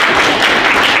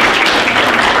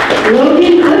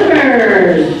 Logan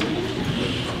Clifford.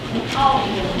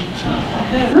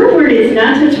 Her word is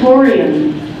natatorium.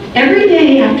 Every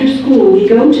day after school, we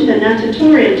go to the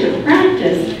natatorium to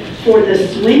practice for the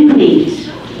swim meet.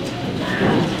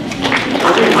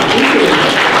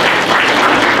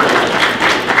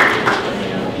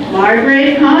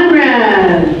 Margaret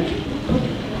Conrad.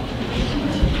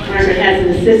 Margaret has an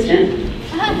assistant.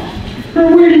 Her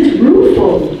word is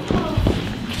rueful.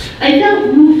 I felt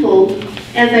rueful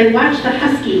as I watched the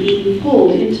husky being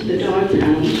pulled into the dog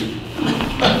pound.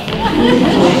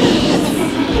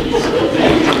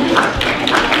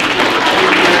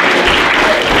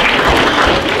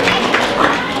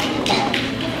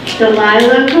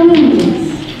 Delilah Combs.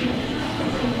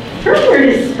 Her word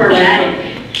is sporadic.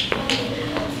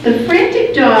 The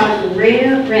frantic dog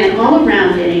ran all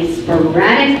around in a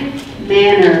sporadic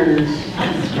manner.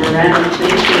 Sporadic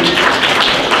thinking.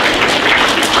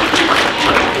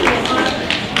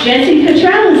 Jesse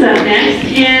Cottrell is up next,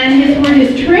 and his word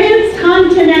is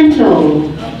transcontinental.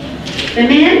 The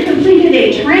man completed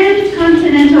a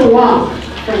transcontinental walk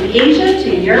from Asia to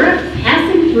Europe,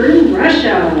 passing through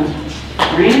Russia.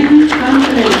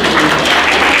 Transcontinental.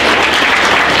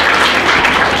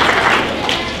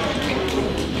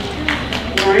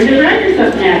 Lauren DeBrenner's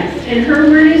up next, and her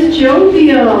word is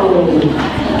jovial.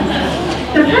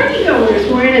 The partygoers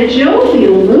were in a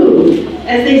jovial mood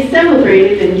as they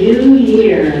celebrated the new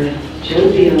year.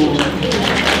 Jovial.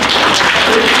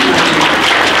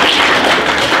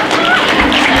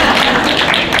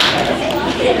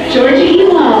 Georgie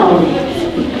Ewald.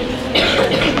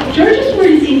 George's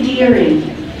word is endearing.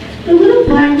 The little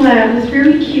black lab was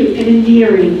very cute and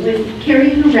endearing when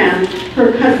carrying around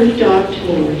her cuddly dog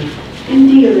toy.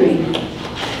 Endearing.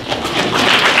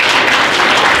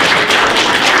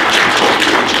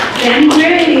 Sammy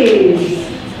Graves.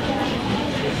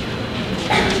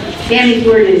 Sammy's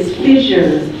word is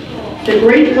fissure. The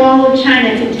Great Wall of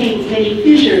China contains many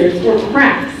fissures or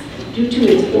cracks due to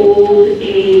its old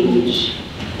age.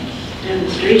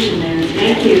 Demonstration there.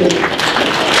 Thank you.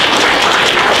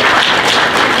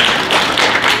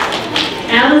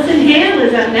 Allison Hale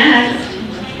is up next.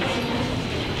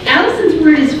 Allison's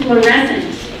word is fluorescent.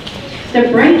 The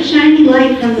bright, shiny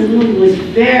light from the moon was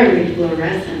very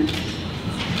fluorescent.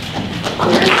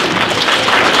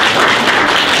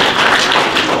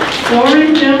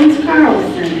 Soren Jones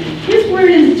Carlson. His word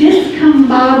is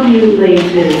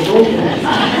discombobulated.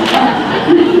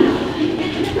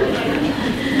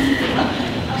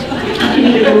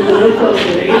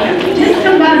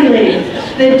 Discombobulated.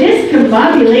 The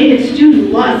discombobulated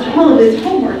student lost all of his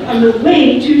homework on the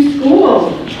way to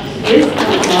school.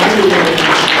 Discombobulated.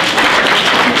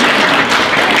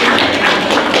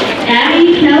 Abby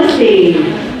Kelsey.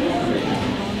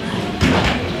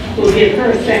 We'll give her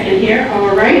a second here.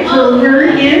 All right. Her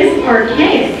word is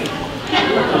archaic. Can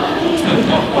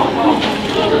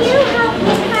you help me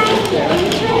find the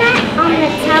internet on the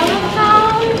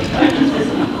telephone?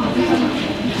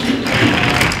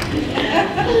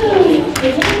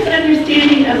 His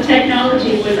understanding of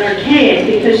technology was archaic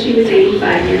because she was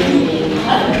 85 years old.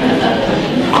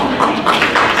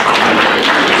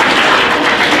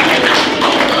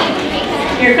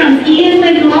 Here comes Ian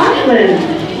McLaughlin.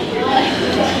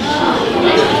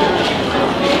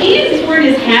 Ian's word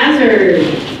is hazard.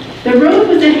 The road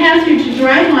was a hazard to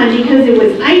drive on because it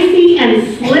was icy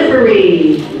and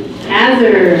slippery.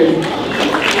 Hazard.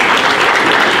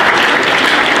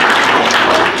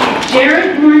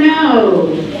 Jared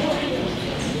Morneau.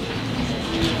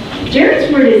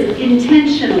 Jared's word is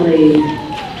intentionally.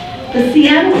 The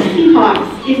Seattle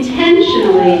Seahawks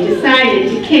intentionally decided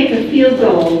to kick a field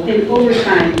goal in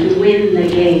overtime to win the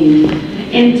game.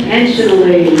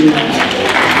 Intentionally.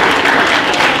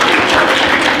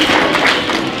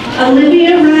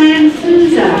 Olivia Ryan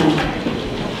Souza.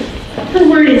 Her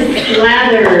word is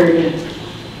slathered.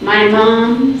 My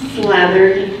mom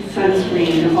slathered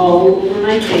sunscreen all over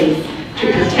my face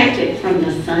to protect it from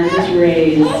the sun's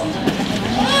rays.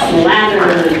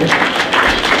 Slathered.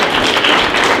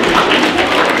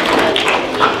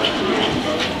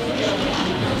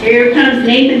 Here comes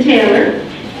Nathan Taylor,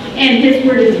 and his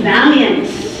word is valiant.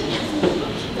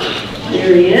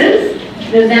 There he is.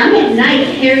 The valiant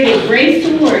knight carried a gray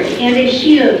sword and a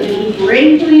shield when he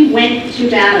bravely went to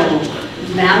battle.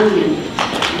 Valiant.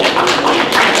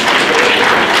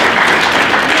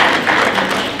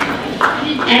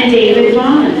 And David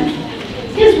Vaughn.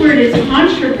 His word is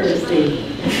controversy.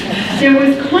 There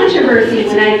was controversy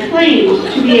when I claimed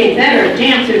to be a better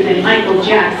dancer than Michael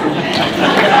Jackson.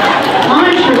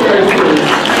 Controversy.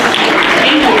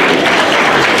 Thank you.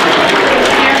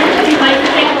 Parents, if you'd like to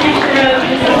take a picture of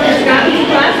Mr. Scott's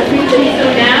class, please do so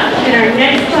now, and our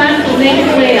next class will make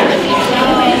its way up.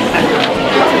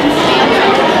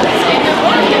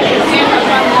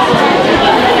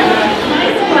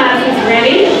 Next class is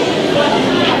ready.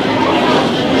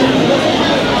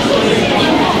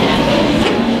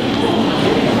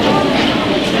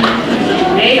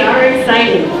 They are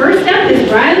excited. First up is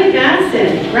Riley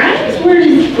Gasson. Riley's word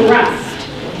is thrust.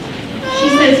 She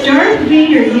says Darth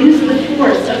Vader used the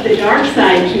force of the dark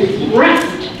side to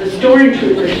thrust the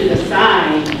stormtrooper to the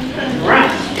side.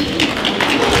 Thrust.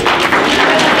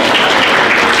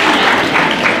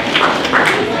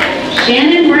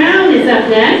 Shannon Brown is up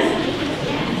next.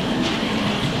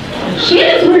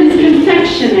 Shannon's word is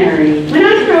confectionery. When I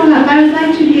grow up, I would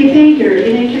like to be a baker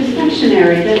in a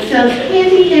confectionery that sells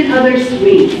candy and other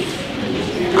sweets.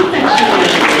 Confectionery.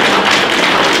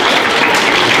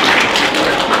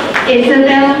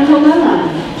 Isabella Colella.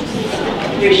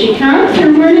 Here she comes.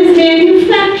 Her word is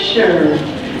manufacture.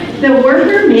 The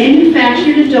worker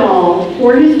manufactured a doll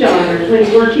for his daughter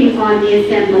when working on the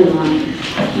assembly line.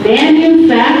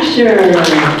 Manufacture.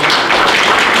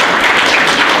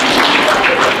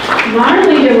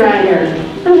 Marley DeRider.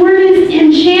 Her word is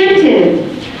enchanted.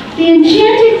 The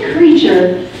enchanted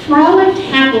creature frolicked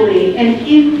happily and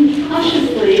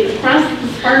incautiously across the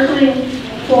sparkling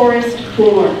forest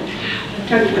floor.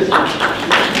 Tongue twister.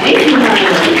 Thank you,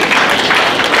 Marley.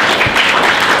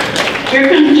 Here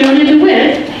comes Jonah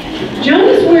DeWitt.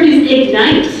 Jonah's word is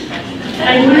ignite.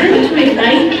 I learned to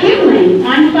ignite kindling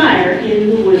on fire in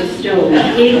the wood stove.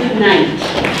 Ignite.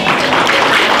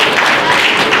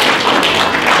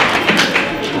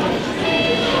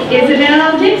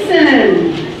 Isabel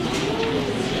Dixon.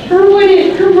 Her word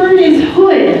is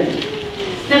hood.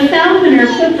 The falconer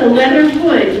put the leather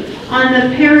hood on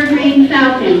the peregrine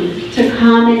falcon to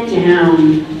calm it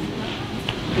down.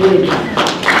 Hood.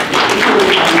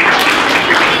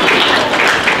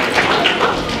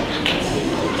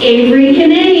 Avery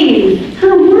Kinane.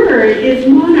 Her word is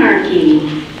monarchy.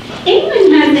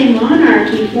 England has a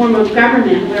monarchy form of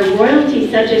government where royalty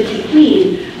such as the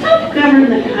Queen help govern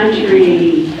the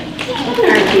country.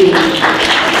 Monarchy.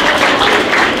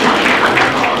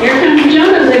 Here comes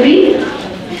Jonah Libby.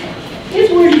 His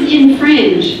word is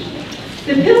infringe.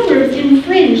 The Pilgrims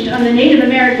infringed on the Native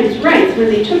Americans' rights when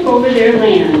they took over their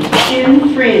land.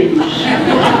 Infringe.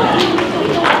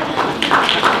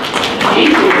 Thank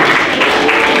you.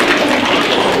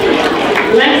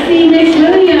 Lexi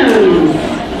McWilliams.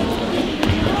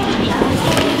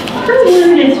 Her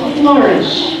word is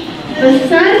flourish. The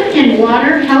sun and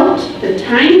water helped the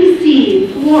tiny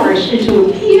seed flourish into a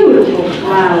beautiful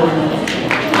flower.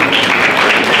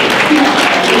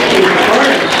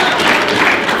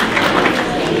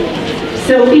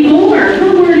 Sophie Moore.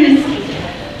 Her word is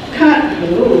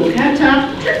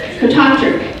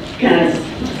catoptric. Guys,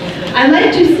 I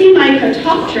like to see my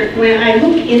catoptric when I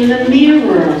look in the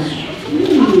mirror.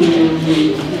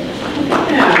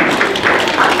 Yeah.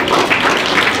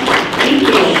 Thank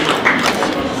you.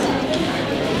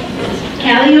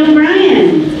 Callie O'Brien.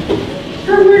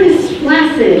 Her word is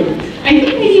flaccid. I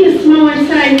think I need a smaller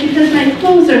size because my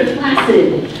clothes are flaccid.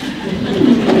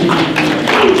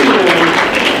 Thank you.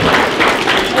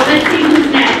 Well, let's see who's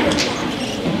next.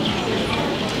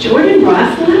 Jordan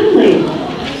Ross Lively.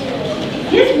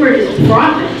 His word is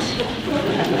profit.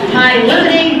 My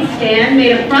lemonade stand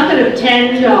made a profit of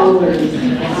 $10. Wow,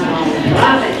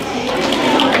 profit.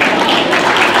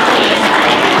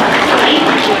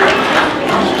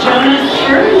 Jonah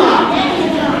Sherlock.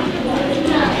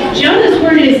 Jonah's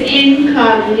word is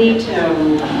incognito.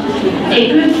 Incognito. A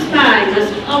good spy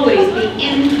must always be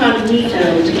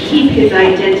incognito to keep his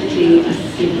identity a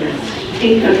secret.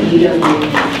 Incognito.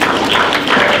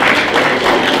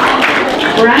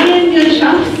 Brian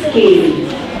Yachowski.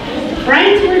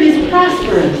 Brian's word is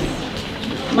prosperous.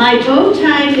 My bow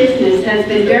tie business has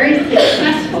been very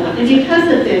successful, and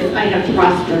because of this, I have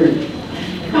prospered.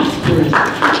 Prosperous.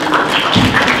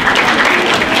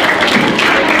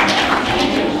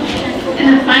 And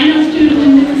the final student in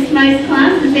Mrs. Smythe's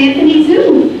class is Anthony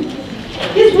Zhu.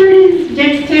 His word is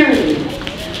dexterity.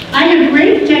 I have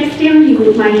great dexterity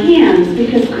with my hands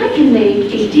because I can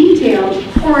make a detailed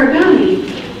origami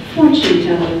fortune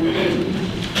teller.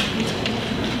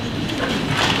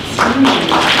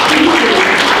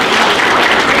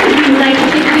 If you would like to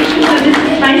take pictures of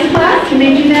Mrs. Smythe's class, you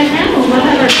may do that now. We'll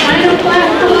have our final class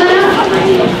come on up.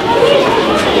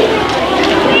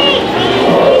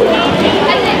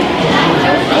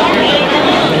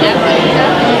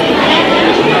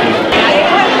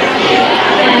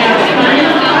 And our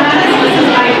final class, this is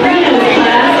my Reno's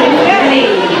class, is ready.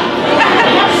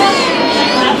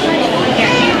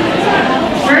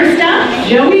 First up,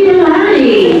 Joey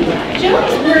Berardi.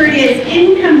 Joey's word is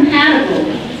incompatible.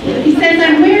 He says,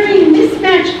 I'm wearing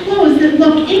mismatched clothes that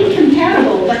look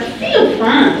incompatible, but feel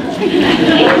fun.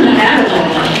 Incompatible.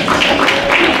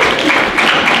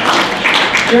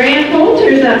 Drea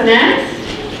Coulter's up next.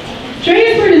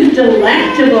 Drea's word is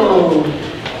delectable.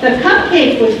 The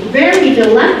cupcake was very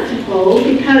delectable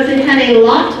because it had a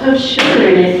lot of sugar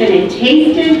in it and it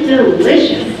tasted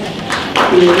delicious.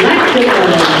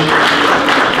 Delectable.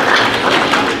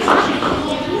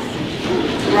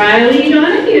 Riley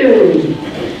Donahue.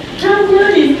 Her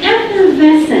word is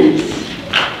effervescent.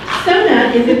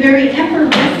 Soda is a very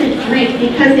effervescent drink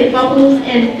because it bubbles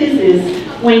and fizzes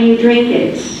when you drink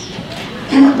it.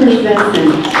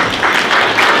 Effervescent.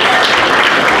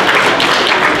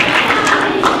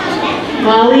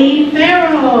 Molly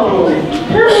Farrell.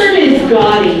 Her word is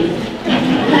gaudy.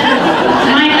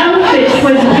 My outfit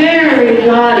was very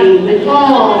gaudy with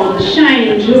all the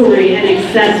shiny jewelry and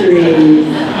accessories.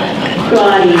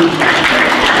 Gaudy.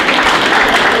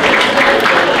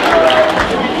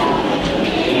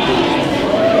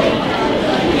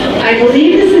 I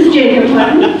believe this is Jacob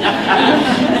Hutton.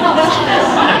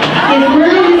 His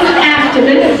word is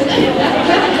activist.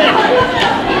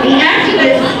 The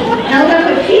activist held up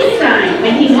a peace sign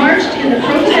when he marched in the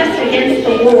protest against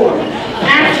the war.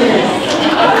 Activist.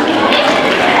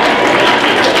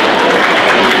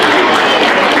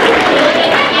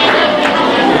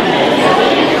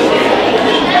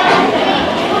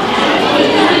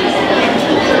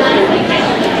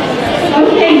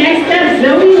 Okay, next up,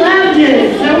 Zoe Loudon.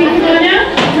 Zoe, come on up.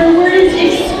 Her word is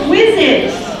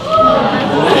exquisite.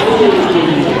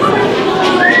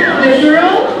 The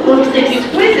girl looks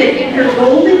exquisite in her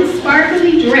golden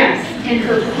sparkly dress and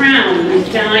her crown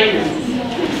with diamonds.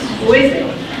 Exquisite.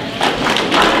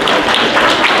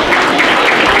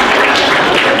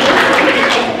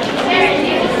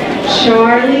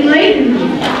 Charlie Layton.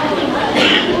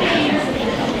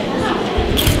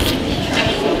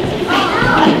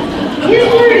 His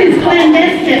word is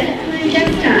clandestine.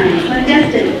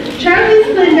 Clandestine. Charlie's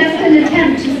clandestine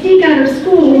attempt to sneak out of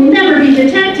school will never be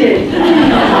detected. I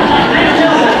don't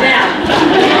know about that.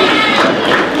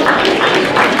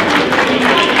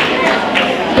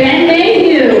 Ben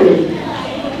Mayhew.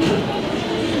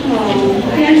 Oh,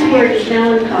 Ben's word is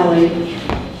melancholy.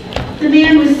 The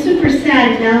man was super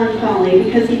sad and melancholy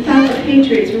because he thought the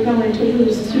Patriots were going to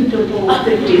lose Super Bowl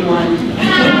 51.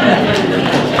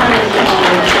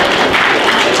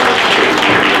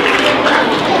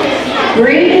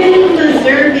 Braden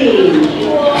Lazerby.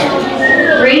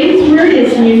 Braden's word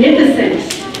is munificent.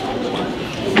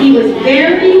 He was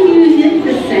very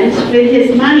munificent with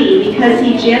his money because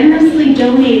he generously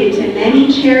donated to many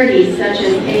charities such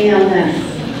as ALS.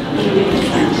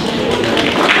 Munificent.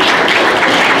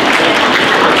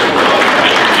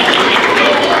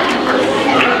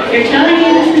 They're telling me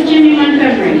this is Jimmy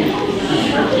Montgomery.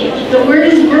 The word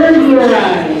is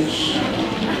burglarize.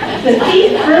 The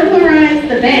thief burglarized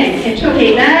the bank and took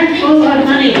a bag full of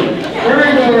money.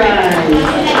 Burglarized.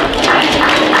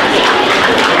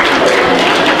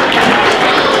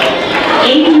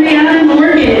 Adriana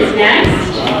Morgan is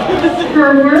next.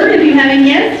 Her word, if you haven't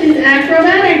guessed, is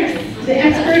acrobatics. The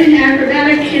expert in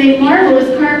acrobatics did a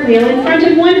marvelous cartwheel in front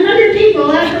of 100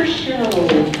 people at her show.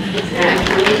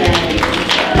 Acrobatics.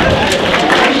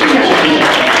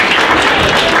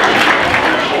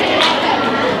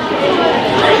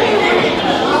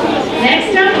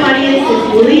 Next up, audience, is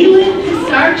Leland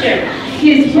Pisarcik.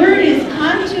 His word is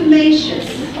contumacious.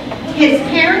 His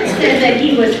parents said that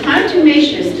he was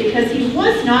contumacious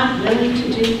not willing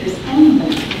to do his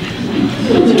homework.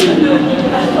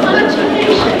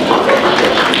 Congratulations.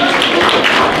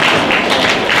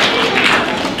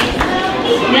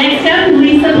 Next up,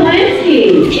 Lisa Polanski.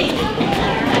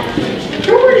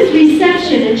 Her word is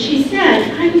reception, and she said,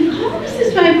 I called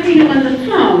Mrs. Vibrino on the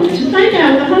phone to find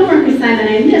out the homework assignment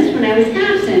I missed when I was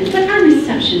absent, but our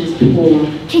reception is poor.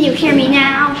 Can you hear me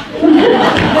now?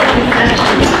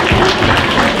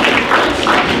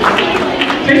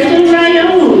 Crystal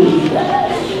Rayone.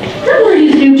 Her word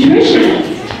is nutritionist.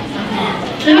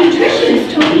 The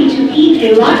nutritionist told me to eat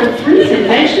a lot of fruits and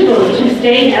vegetables to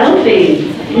stay healthy.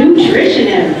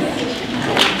 Nutritionist.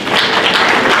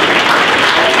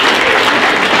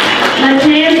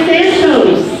 Matea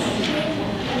Santos.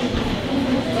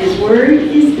 His word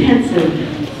is pensive.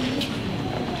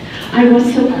 I was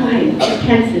so quiet and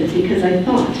pensive because I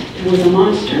thought there was a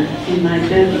monster in my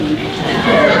bedroom.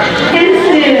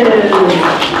 Pensive.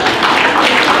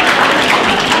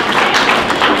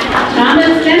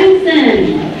 Thomas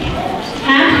Benson.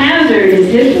 Haphazard is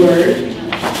his word.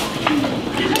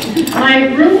 My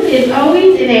room is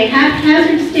always in a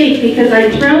haphazard state because I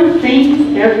throw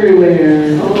things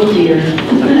everywhere. Oh dear.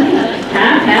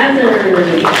 Haphazard.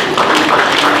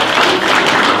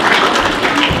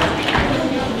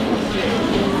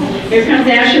 Here comes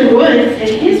Asher Woods, and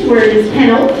his word is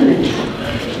penultimate.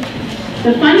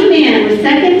 The funny man was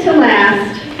second to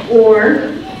last,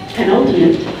 or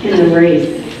penultimate in the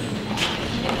race.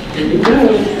 Here we go.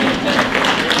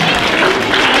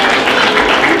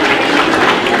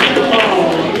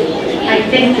 I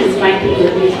think this might be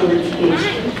your resource page.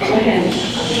 Go ahead.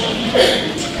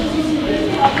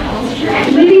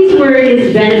 Libby's word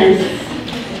is venomous.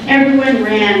 Everyone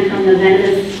ran from the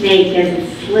venomous snake as it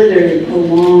slithered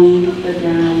along the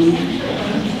ground.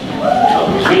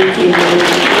 Thank you. And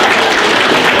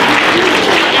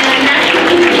that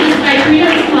concludes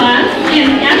Vibrino's class.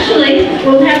 And actually,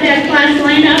 we'll have that class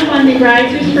line up on the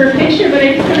risers for a picture, but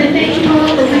I just want to thank you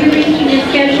all for rearranging your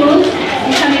schedules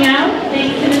and coming out.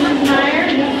 Thanks to Mrs. Meyer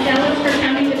and Mrs. Ellis for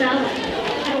coming to Bella.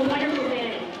 Have a wonderful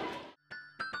day.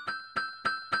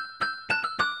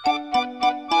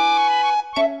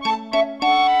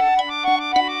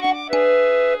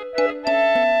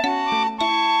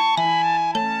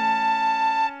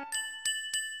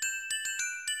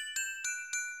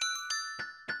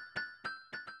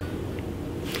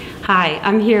 Hi,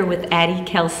 I'm here with Eddy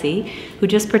Kelsey, who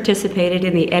just participated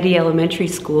in the Eddy Elementary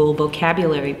School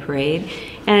Vocabulary Parade,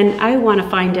 and I want to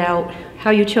find out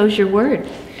how you chose your word,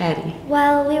 Eddy.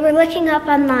 Well, we were looking up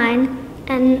online,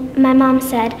 and my mom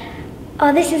said,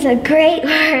 "Oh, this is a great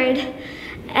word,"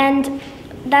 and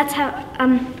that's how.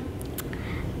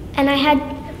 And I had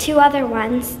two other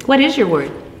ones. What is your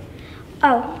word?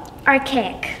 Oh,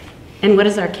 archaic. And what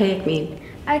does archaic mean?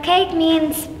 Archaic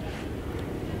means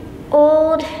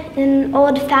old, in an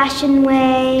old-fashioned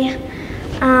way,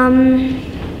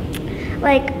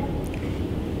 like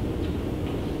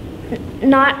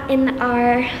not in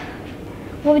our,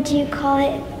 what would you call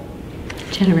it?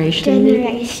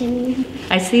 Generation.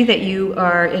 I see that you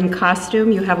are in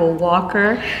costume. You have a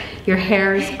walker. Your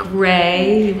hair is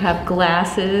gray. You have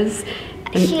glasses.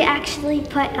 She actually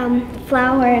put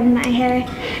flour in my hair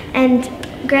and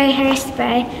gray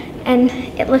hairspray, and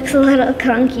it looks a little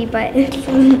clunky, but it's...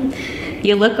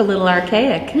 You look a little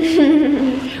archaic.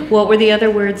 What were the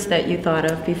other words that you thought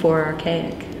of before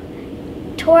archaic?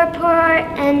 Torpor,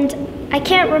 and I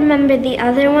can't remember the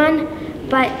other one,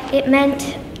 but it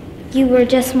meant you were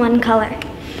just one color.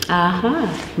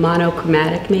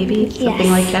 Monochromatic maybe? Something Yes.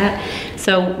 like that?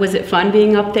 So was it fun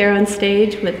being up there on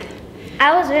stage with...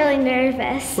 I was really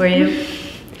nervous. Were you?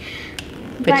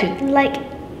 But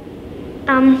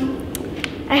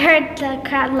I heard the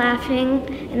crowd laughing,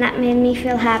 and that made me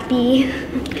feel happy.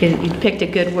 You picked a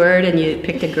good word and you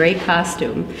picked a great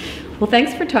costume. Well,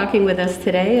 thanks for talking with us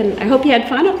today, and I hope you had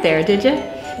fun up there, did you?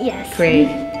 Yes. Great.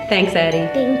 Thanks, Eddy.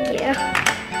 Thank you.